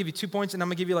 I'm going to give you 2 points and I'm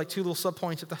going to give you like 2 little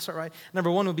sub-points if that's all right. Number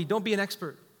 1 would be, don't be an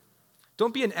expert.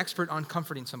 Don't be an expert on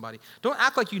comforting somebody. Don't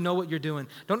act like you know what you're doing.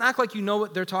 Don't act like you know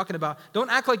what they're talking about. Don't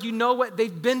act like you know what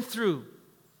they've been through.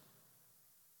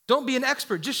 Don't be an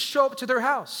expert. Just show up to their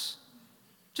house.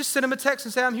 Just send them a text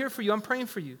and say, I'm here for you. I'm praying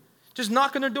for you. Just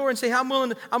knock on their door and say, I'm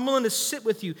willing to sit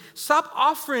with you. Stop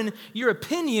offering your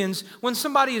opinions when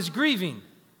somebody is grieving.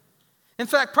 In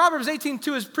fact, Proverbs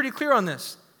 18:2 is pretty clear on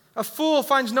this. A fool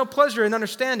finds no pleasure in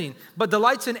understanding, but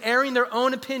delights in airing their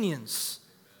own opinions.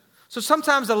 So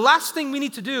sometimes the last thing we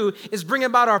need to do is bring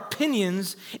about our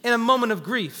opinions in a moment of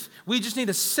grief. We just need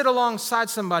to sit alongside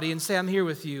somebody and say, I'm here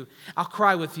with you. I'll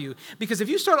cry with you. Because if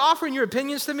you start offering your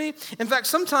opinions to me, in fact,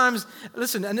 sometimes,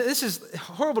 listen, and this is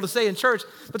horrible to say in church,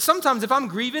 but sometimes if I'm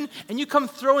grieving and you come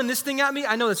throwing this thing at me,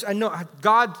 I know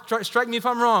God, strike me if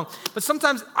I'm wrong, but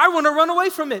sometimes I want to run away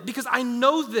from it because I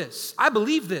know this. I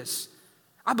believe this.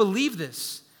 I believe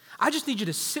this. I just need you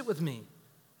to sit with me.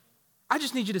 I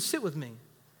just need you to sit with me.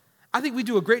 I think we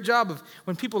do a great job of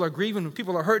when people are grieving, when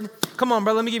people are hurting. Come on,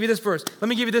 bro, let me give you this verse. Let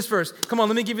me give you this verse. Come on,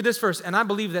 let me give you this verse. And I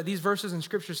believe that these verses and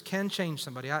scriptures can change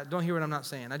somebody. Don't hear what I'm not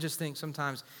saying. I just think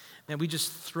sometimes, man, we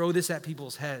just throw this at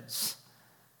people's heads.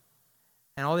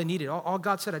 And all they needed, all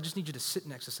God said, I just need you to sit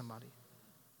next to somebody.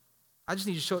 I just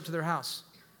need you to show up to their house.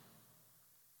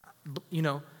 You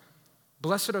know,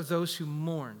 blessed are those who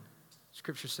mourn,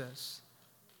 Scripture says,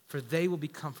 for they will be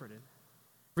comforted.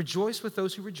 Rejoice with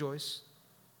those who rejoice,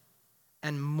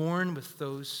 and mourn with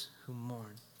those who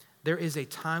mourn. There is a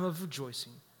time of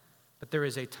rejoicing, but there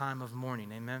is a time of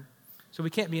mourning, amen? So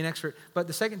we can't be an expert. But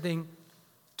the second thing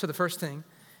to the first thing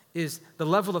is the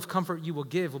level of comfort you will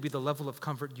give will be the level of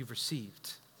comfort you've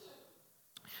received.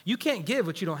 You can't give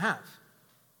what you don't have.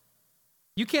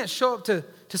 You can't show up to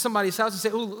somebody's house and say,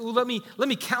 let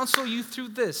me counsel you through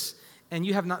this, and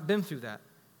you have not been through that.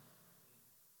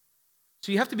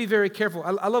 So you have to be very careful.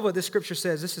 I love what this scripture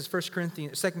says. This is 2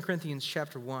 Corinthians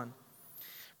chapter 1.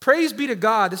 Praise be to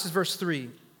God, this is verse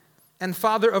 3, and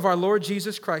Father of our Lord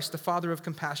Jesus Christ, the Father of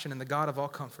compassion and the God of all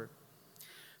comfort,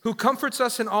 who comforts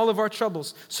us in all of our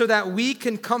troubles, so that we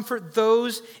can comfort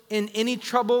those in any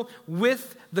trouble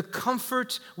with the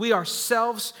comfort we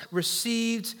ourselves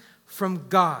received from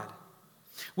God.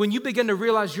 When you begin to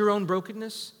realize your own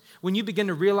brokenness, when you begin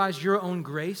to realize your own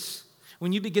grace,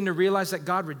 when you begin to realize that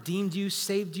God redeemed you,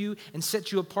 saved you, and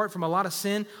set you apart from a lot of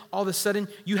sin, all of a sudden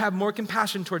you have more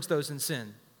compassion towards those in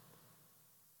sin.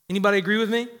 Anybody agree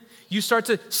with me? You start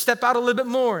to step out a little bit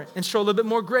more and show a little bit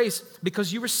more grace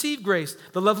because you receive grace.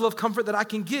 The level of comfort that I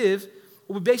can give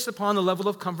will be based upon the level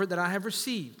of comfort that I have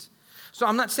received. So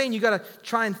I'm not saying you got to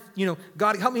try and,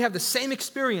 God, help me have the same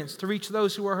experience to reach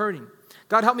those who are hurting.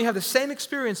 God, help me have the same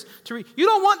experience to reach. You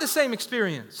don't want the same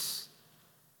experience.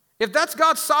 If that's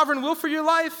God's sovereign will for your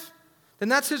life, then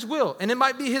that's His will. And it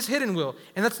might be His hidden will.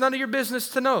 And that's none of your business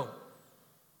to know.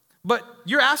 But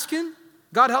you're asking,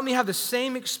 God, help me have the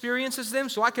same experience as them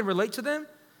so I can relate to them.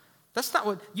 That's not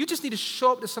what, you just need to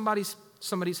show up to somebody's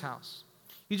house.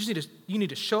 You need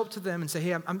to show up to them and say,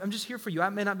 hey, I'm just here for you. I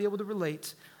may not be able to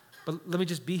relate, but let me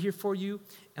just be here for you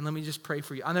and let me just pray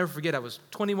for you. I'll never forget, I was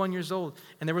 21 years old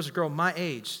and there was a girl my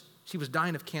age. She was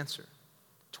dying of cancer.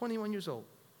 21 years old.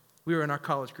 We were in our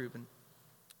college group, and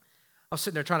I was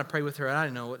sitting there trying to pray with her, and I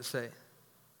didn't know what to say.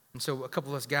 And so a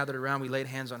couple of us gathered around. We laid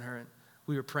hands on her, and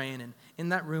we were praying. And in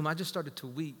that room, I just started to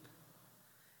weep.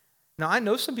 Now, I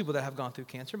know some people that have gone through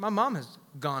cancer. My mom has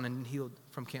gone and healed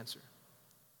from cancer.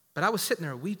 But I was sitting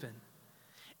there weeping.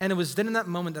 And it was then in that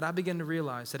moment that I began to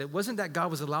realize that it wasn't that God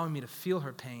was allowing me to feel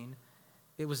her pain.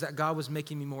 It was that God was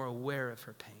making me more aware of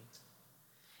her pain.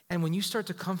 And when you start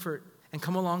to comfort and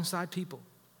come alongside people,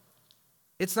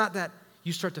 it's not that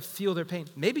you start to feel their pain.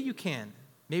 Maybe you can.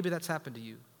 Maybe that's happened to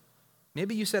you.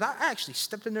 Maybe you said, I actually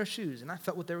stepped in their shoes and I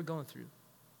felt what they were going through.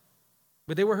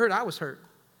 But they were hurt, I was hurt.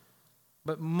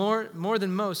 But more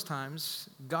than most times,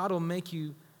 God will make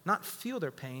you not feel their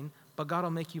pain, but God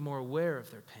will make you more aware of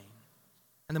their pain.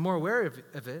 And the more aware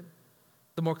of it,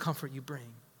 the more comfort you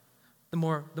bring. The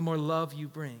more love you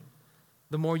bring.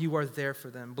 The more you are there for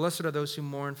them. Blessed are those who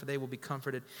mourn, for they will be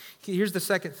comforted. Here's the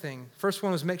second thing. First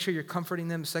one was make sure you're comforting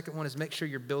them. The second one is make sure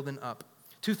you're building up.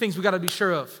 Two things we got to be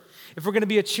sure of. If we're going to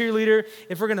be a cheerleader,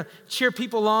 if we're going to cheer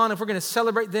people on, if we're going to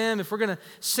celebrate them, if we're going to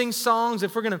sing songs,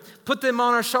 if we're going to put them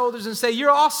on our shoulders and say, you're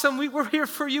awesome, we're here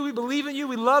for you, we believe in you,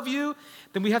 we love you,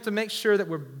 then we have to make sure that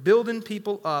we're building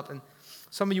people up. And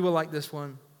some of you will like this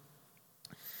one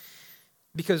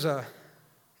because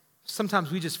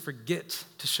sometimes we just forget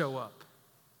to show up.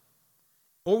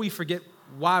 Or we forget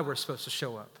why we're supposed to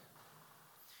show up.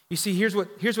 You see, here's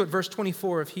what verse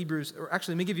 24 of Hebrews, or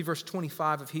actually, let me give you verse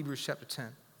 25 of Hebrews chapter 10.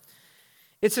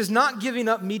 It says, not giving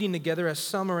up meeting together as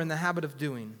some are in the habit of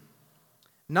doing.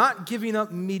 Not giving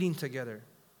up meeting together.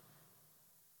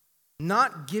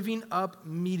 Not giving up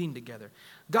meeting together.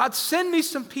 God, send me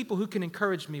some people who can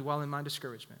encourage me while in my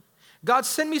discouragement. God,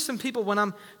 send me some people when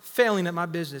I'm failing at my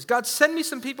business. God, send me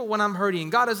some people when I'm hurting.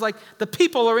 God is like, the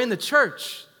people are in the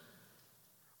church.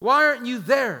 Why aren't you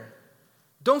there?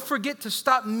 Don't forget to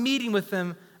stop meeting with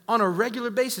them on a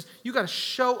regular basis. You got to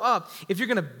show up. If you're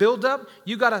going to build up,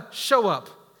 you got to show up.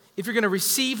 If you're going to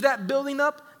receive that building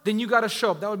up, then you got to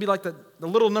show up. That would be like the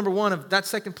little number one of that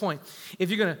second point. If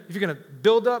you're gonna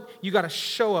build up, you got to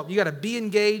show up. You got to be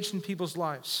engaged in people's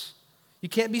lives. You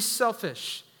can't be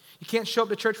selfish. You can't show up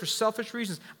to church for selfish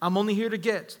reasons. I'm only here to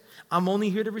get. I'm only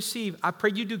here to receive. I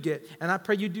pray you do get, and I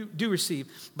pray you do receive.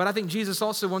 But I think Jesus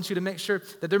also wants you to make sure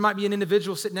that there might be an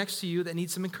individual sitting next to you that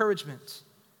needs some encouragement.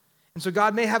 And so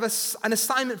God may have an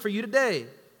assignment for you today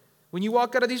when you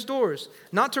walk out of these doors,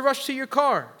 not to rush to your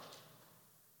car,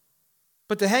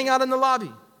 but to hang out in the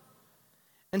lobby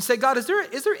and say, God, is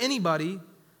there anybody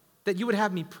that you would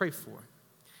have me pray for?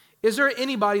 Is there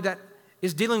anybody that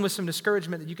is dealing with some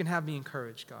discouragement that you can have me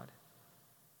encourage, God?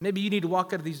 Maybe you need to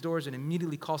walk out of these doors and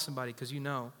immediately call somebody because you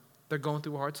know they're going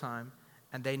through a hard time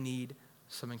and they need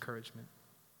some encouragement.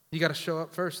 You got to show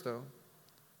up first, though,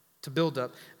 to build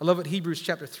up. I love what Hebrews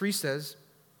chapter 3 says,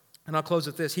 and I'll close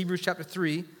with this. Hebrews chapter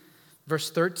 3,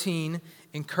 verse 13,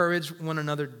 encourage one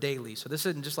another daily. So this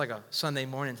isn't just like a Sunday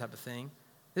morning type of thing.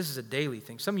 This is a daily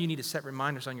thing. Some of you need to set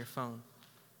reminders on your phone.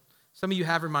 Some of you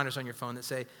have reminders on your phone that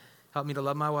say, help me to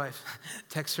love my wife.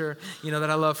 Text her, that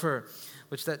I love her,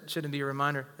 which that shouldn't be a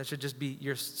reminder. That should just be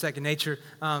your second nature.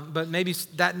 But maybe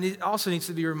that also needs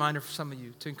to be a reminder for some of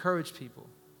you to encourage people.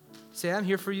 Say, I'm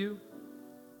here for you,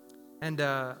 and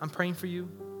I'm praying for you.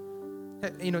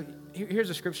 Here's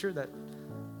a scripture that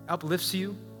uplifts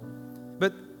you.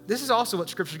 But this is also what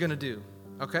Scripture's going to do,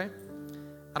 okay?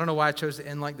 I don't know why I chose to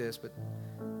end like this, but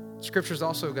Scripture's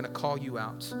also going to call you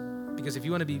out. Because if you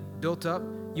want to be built up,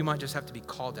 you might just have to be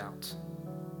called out.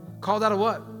 Called out of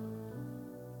what?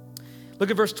 Look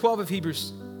at verse 12 of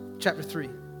Hebrews chapter 3.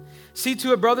 See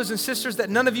to it, brothers and sisters, that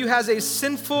none of you has a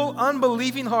sinful,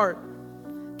 unbelieving heart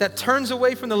that turns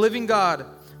away from the living God.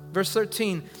 Verse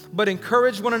 13, but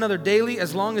encourage one another daily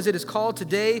as long as it is called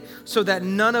today, so that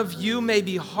none of you may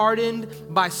be hardened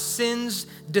by sin's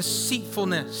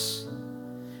deceitfulness.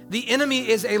 The enemy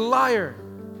is a liar.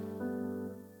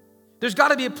 There's got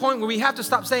to be a point where we have to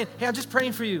stop saying, hey, I'm just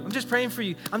praying for you. I'm just praying for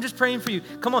you. I'm just praying for you.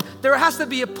 Come on. There has to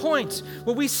be a point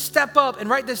where we step up and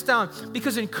write this down,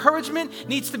 because encouragement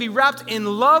needs to be wrapped in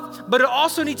love, but it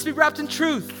also needs to be wrapped in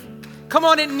truth. Come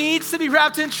on, it needs to be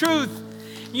wrapped in truth.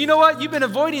 You know what? You've been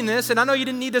avoiding this, and I know you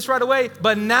didn't need this right away,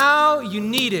 but now you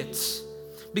need it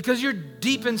because you're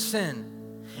deep in sin.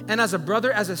 And as a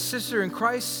brother, as a sister in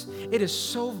Christ, it is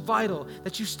so vital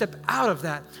that you step out of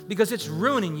that because it's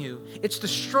ruining you. It's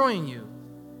destroying you.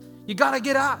 You got to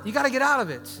get out. You got to get out of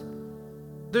it.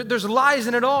 There's lies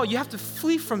in it all. You have to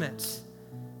flee from it.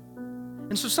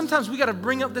 And so sometimes we got to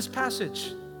bring up this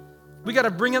passage. We got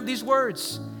to bring up these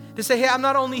words to say, hey, I'm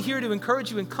not only here to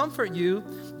encourage you and comfort you,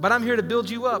 but I'm here to build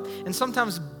you up. And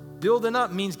sometimes building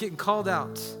up means getting called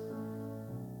out.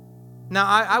 Now,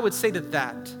 I would say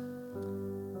that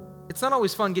it's not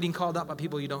always fun getting called out by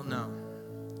people you don't know.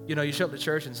 You show up to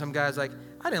church and some guy's like,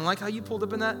 I didn't like how you pulled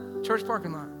up in that church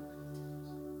parking lot.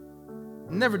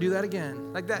 Never do that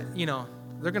again. Like that,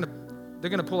 they're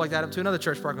gonna pull like that up to another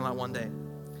church parking lot one day.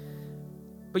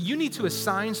 But you need to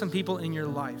assign some people in your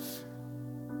life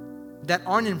that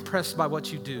aren't impressed by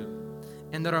what you do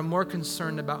and that are more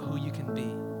concerned about who you can be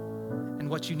and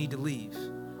what you need to leave.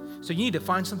 So you need to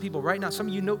find some people right now. Some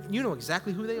of you know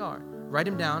exactly who they are. Write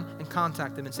them down and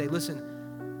contact them and say,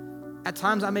 listen, at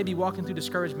times I may be walking through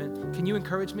discouragement. Can you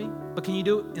encourage me? But can you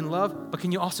do it in love? But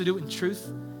can you also do it in truth?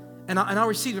 And I'll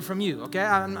receive it from you, okay?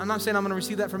 I'm not saying I'm going to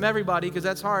receive that from everybody because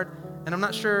that's hard. And I'm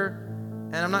not sure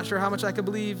how much I can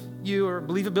believe you or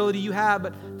believability you have,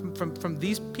 but from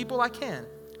these people I can.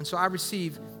 And so I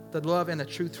receive the love and the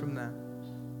truth from them.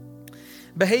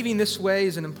 Behaving this way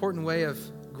is an important way of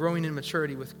growing in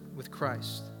maturity with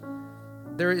Christ.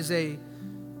 There is a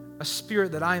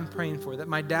spirit that I am praying for, that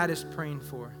my dad is praying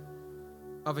for,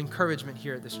 of encouragement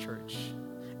here at this church.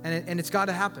 And it's got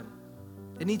to happen.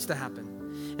 It needs to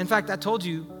happen. In fact, I told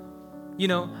you,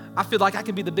 I feel like I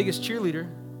can be the biggest cheerleader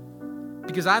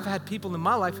because I've had people in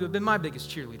my life who have been my biggest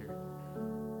cheerleader.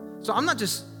 So I'm not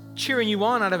just cheering you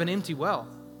on out of an empty well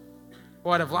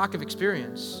or out of lack of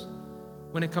experience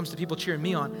when it comes to people cheering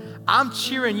me on. I'm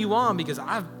cheering you on because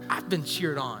I've been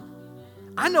cheered on.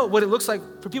 I know what it looks like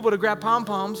for people to grab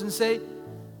pom-poms and say,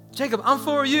 Jacob, I'm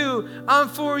for you. I'm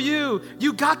for you.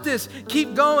 You got this.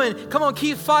 Keep going. Come on,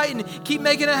 keep fighting. Keep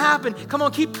making it happen. Come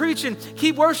on, keep preaching.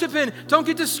 Keep worshiping. Don't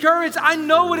get discouraged. I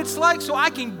know what it's like, so I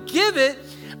can give it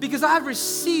because I've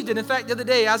received it. In fact, the other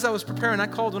day, as I was preparing, I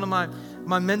called one of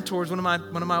my mentors, one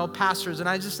of my old pastors, and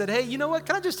I just said, hey, you know what?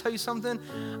 Can I just tell you something?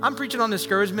 I'm preaching on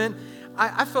discouragement.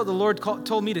 I felt the Lord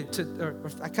told me or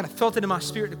I kind of felt it in my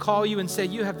spirit to call you and say,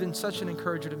 you have been such an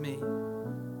encourager to me.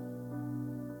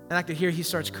 And I could hear he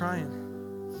starts crying.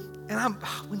 And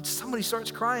when somebody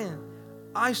starts crying,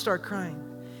 I start crying.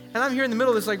 And I'm here in the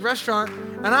middle of this like restaurant,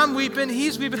 and I'm weeping,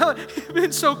 he's weeping. You've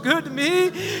been so good to me.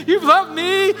 You've loved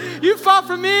me. You fought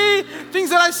for me. Things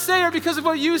that I say are because of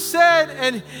what you said.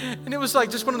 And it was like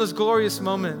just one of those glorious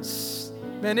moments.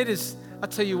 Man, I'll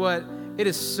tell you what, it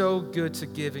is so good to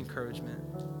give encouragement.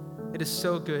 It is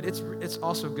so good. It's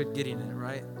also good getting it,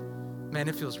 right? Man,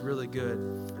 it feels really good.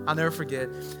 I'll never forget.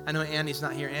 I know Andy's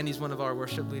not here. Andy's one of our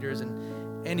worship leaders,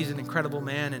 and Andy's an incredible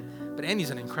man, but Andy's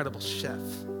an incredible chef.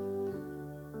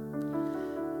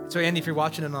 So Andy, if you're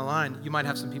watching it online, you might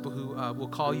have some people who will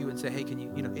call you and say, hey, can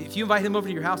you if you invite him over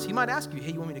to your house, he might ask you,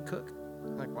 hey, you want me to cook?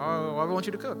 I'm like, why do I want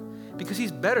you to cook? Because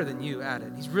he's better than you at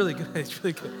it. He's really good. He's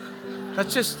really good.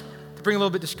 That's just to bring a little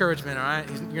bit of discouragement, all right?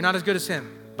 You're not as good as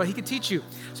him, but he can teach you.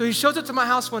 So he shows up to my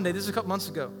house one day. This is a couple months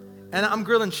ago. And I'm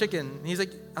grilling chicken. And I was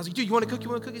like, dude, you want to cook? You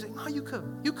want to cook? He's like, no, you cook.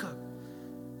 You cook.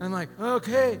 And I'm like,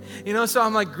 okay. So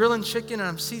I'm like grilling chicken and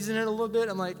I'm seasoning it a little bit.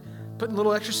 I'm like putting a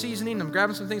little extra seasoning. I'm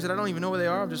grabbing some things that I don't even know where they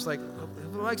are. I'm just like,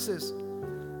 who likes this?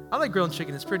 I like grilling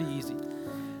chicken. It's pretty easy.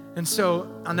 And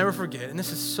so I'll never forget. And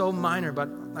this is so minor, but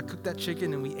I cooked that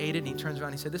chicken and we ate it. And he turns around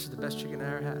and he said, this is the best chicken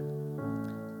I ever had.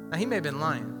 Now, he may have been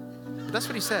lying, but that's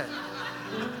what he said.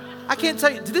 I can't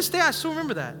tell you. To this day, I still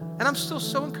remember that. And I'm still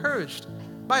so encouraged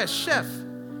by a chef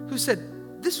who said,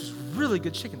 this was really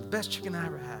good chicken, the best chicken I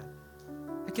ever had.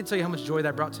 I can't tell you how much joy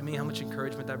that brought to me, how much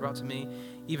encouragement that brought to me.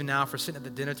 Even now, for sitting at the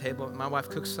dinner table, my wife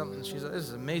cooks something, and she's like, this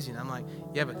is amazing. I'm like,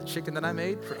 yeah, but the chicken that I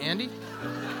made for Andy?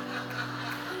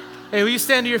 Hey, will you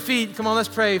stand to your feet? Come on, let's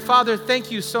pray. Father,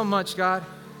 thank you so much, God.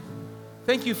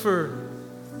 Thank you for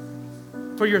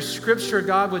your scripture,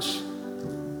 God, which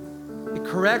it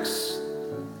corrects,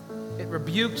 it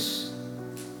rebukes,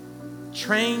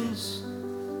 trains,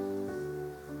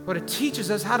 but it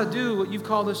teaches us how to do what you've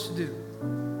called us to do.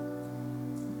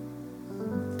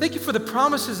 Thank you for the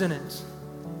promises in it.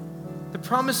 The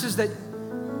promises that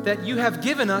you have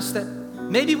given us that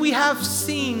maybe we have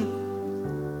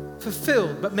seen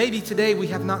fulfilled, but maybe today we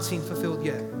have not seen fulfilled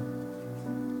yet.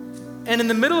 And in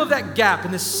the middle of that gap,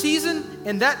 in the season,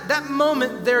 and that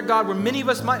moment there, God, where many of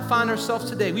us might find ourselves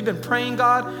today, we've been praying,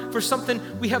 God, for something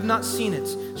we have not seen it.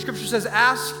 Scripture says,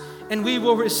 ask and we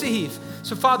will receive.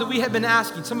 So, Father, we have been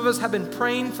asking. Some of us have been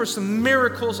praying for some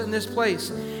miracles in this place,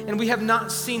 and we have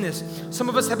not seen this. Some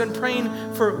of us have been praying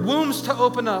for wombs to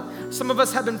open up. Some of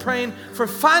us have been praying for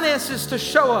finances to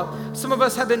show up. Some of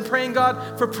us have been praying,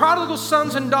 God, for prodigal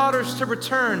sons and daughters to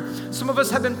return. Some of us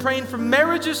have been praying for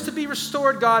marriages to be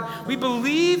restored, God. We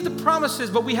believe the promises,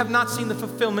 but we have not seen the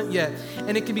fulfillment yet.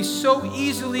 And it can be so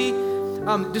easily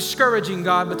discouraging,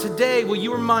 God. But today, will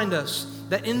you remind us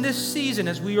that in this season,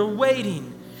 as we are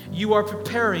waiting, you are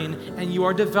preparing and you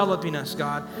are developing us,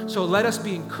 God. So let us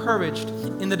be encouraged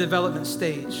in the development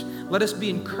stage. Let us be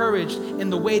encouraged in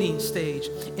the waiting stage.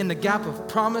 In the gap of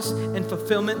promise and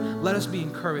fulfillment, let us be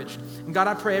encouraged. And God,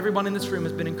 I pray everyone in this room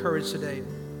has been encouraged today.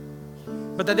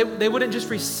 But that they wouldn't just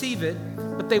receive it,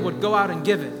 but they would go out and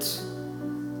give it.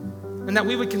 And that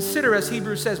we would consider, as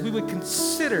Hebrews says, we would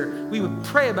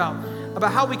pray about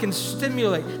how we can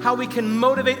stimulate, how we can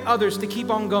motivate others to keep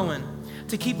on going,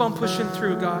 to keep on pushing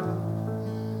through, God.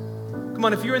 Come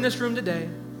on, if you're in this room today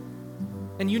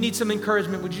and you need some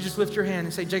encouragement, would you just lift your hand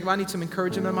and say, Jacob, I need some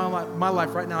encouragement in my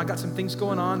life right now. I got some things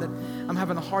going on that I'm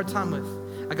having a hard time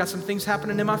with. I got some things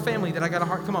happening in my family that I got a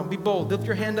hard, come on, be bold, lift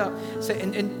your hand up. Say,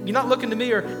 and you're not looking to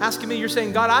me or asking me, you're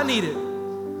saying, God, I need it.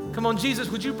 Come on, Jesus,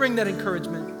 would you bring that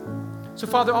encouragement? So,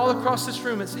 Father, all across this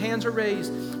room, as hands are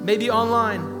raised, maybe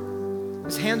online,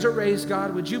 as hands are raised,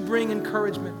 God, would you bring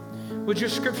encouragement? Would your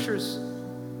scriptures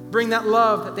bring that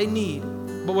love that they need,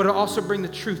 but would it also bring the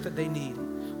truth that they need?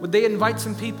 Would they invite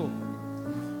some people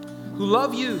who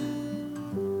love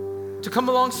you to come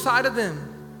alongside of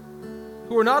them,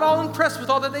 who are not all impressed with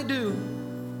all that they do,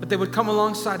 but they would come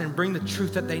alongside and bring the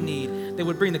truth that they need. They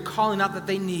would bring the calling out that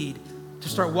they need to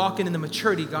start walking in the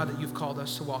maturity, God, that you've called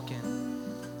us to walk in.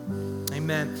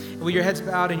 Amen. And with your heads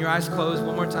bowed and your eyes closed,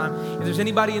 one more time. If there's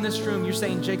anybody in this room, you're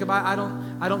saying, Jacob, I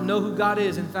don't know who God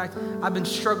is. In fact, I've been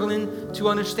struggling to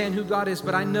understand who God is,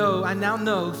 but I now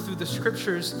know through the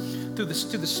scriptures, through the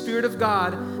Spirit of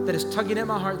God that is tugging at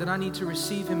my heart that I need to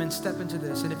receive him and step into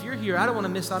this. And if you're here, I don't want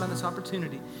to miss out on this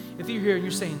opportunity. If you're here and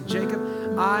you're saying,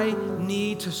 Jacob, I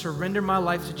need to surrender my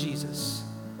life to Jesus.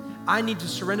 I need to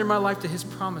surrender my life to his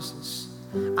promises.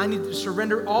 I need to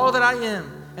surrender all that I am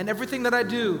and everything that I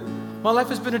do. My life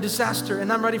has been a disaster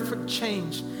and I'm ready for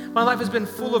change. My life has been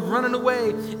full of running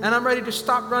away and I'm ready to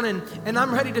stop running and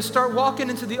I'm ready to start walking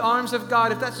into the arms of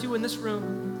God. If that's you in this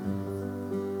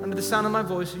room, under the sound of my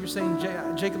voice, you're saying,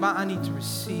 Jacob, I need to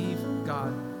receive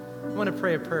God. I want to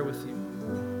pray a prayer with you.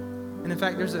 And in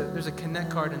fact, there's a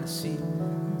connect card in the seat.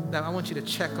 that I want you to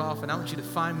check off, and I want you to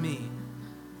find me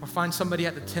or find somebody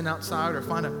at the tent outside or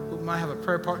we might have a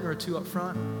prayer partner or two up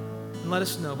front and let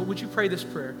us know. But would you pray this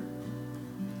prayer?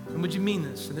 And would you mean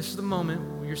this? And this is the moment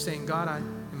where you're saying, God, I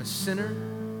am a sinner.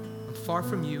 I'm far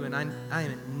from you, and I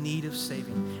am in need of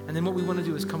saving. And then what we want to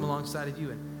do is come alongside of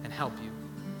you and help you.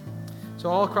 So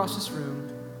all across this room,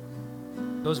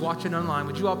 those watching online,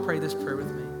 would you all pray this prayer with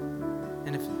me?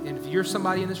 And if you're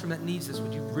somebody in this room that needs this,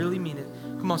 would you really mean it?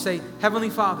 Come on, say, Heavenly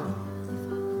Father,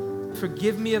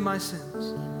 forgive me of my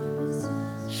sins.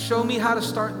 Show me how to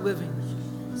start living.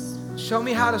 Show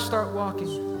me how to start walking.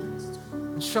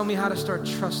 And show me how to start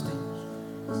trusting.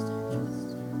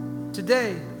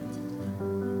 Today,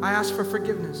 I ask for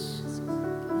forgiveness.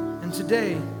 And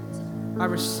today, I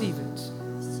receive it.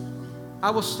 I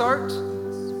will start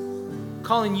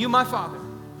calling you my Father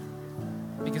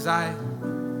because I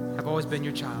have always been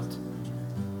your child.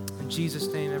 In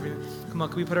Jesus' name, everyone. Come on,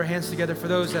 can we put our hands together for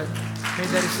those that made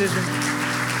that decision?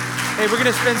 Hey, we're going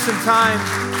to spend some time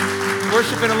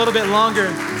worshiping a little bit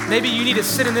longer. Maybe you need to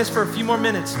sit in this for a few more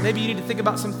minutes. Maybe you need to think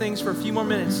about some things for a few more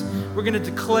minutes. We're going to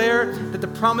declare that the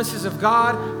promises of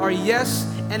God are yes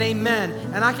and amen.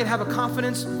 And I can have a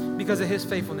confidence because of his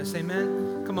faithfulness.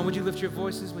 Amen. Come on, would you lift your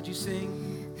voices? Would you sing?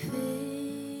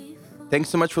 Thanks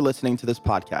so much for listening to this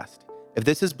podcast. If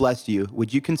this has blessed you,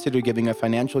 would you consider giving a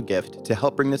financial gift to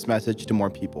help bring this message to more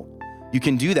people? You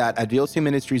can do that at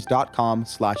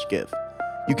vlcministries.com/give.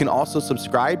 You can also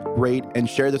subscribe, rate, and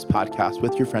share this podcast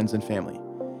with your friends and family.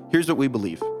 Here's what we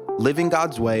believe: living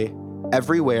God's way,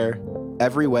 everywhere,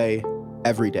 every way,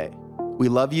 every day. We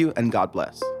love you, and God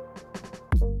bless.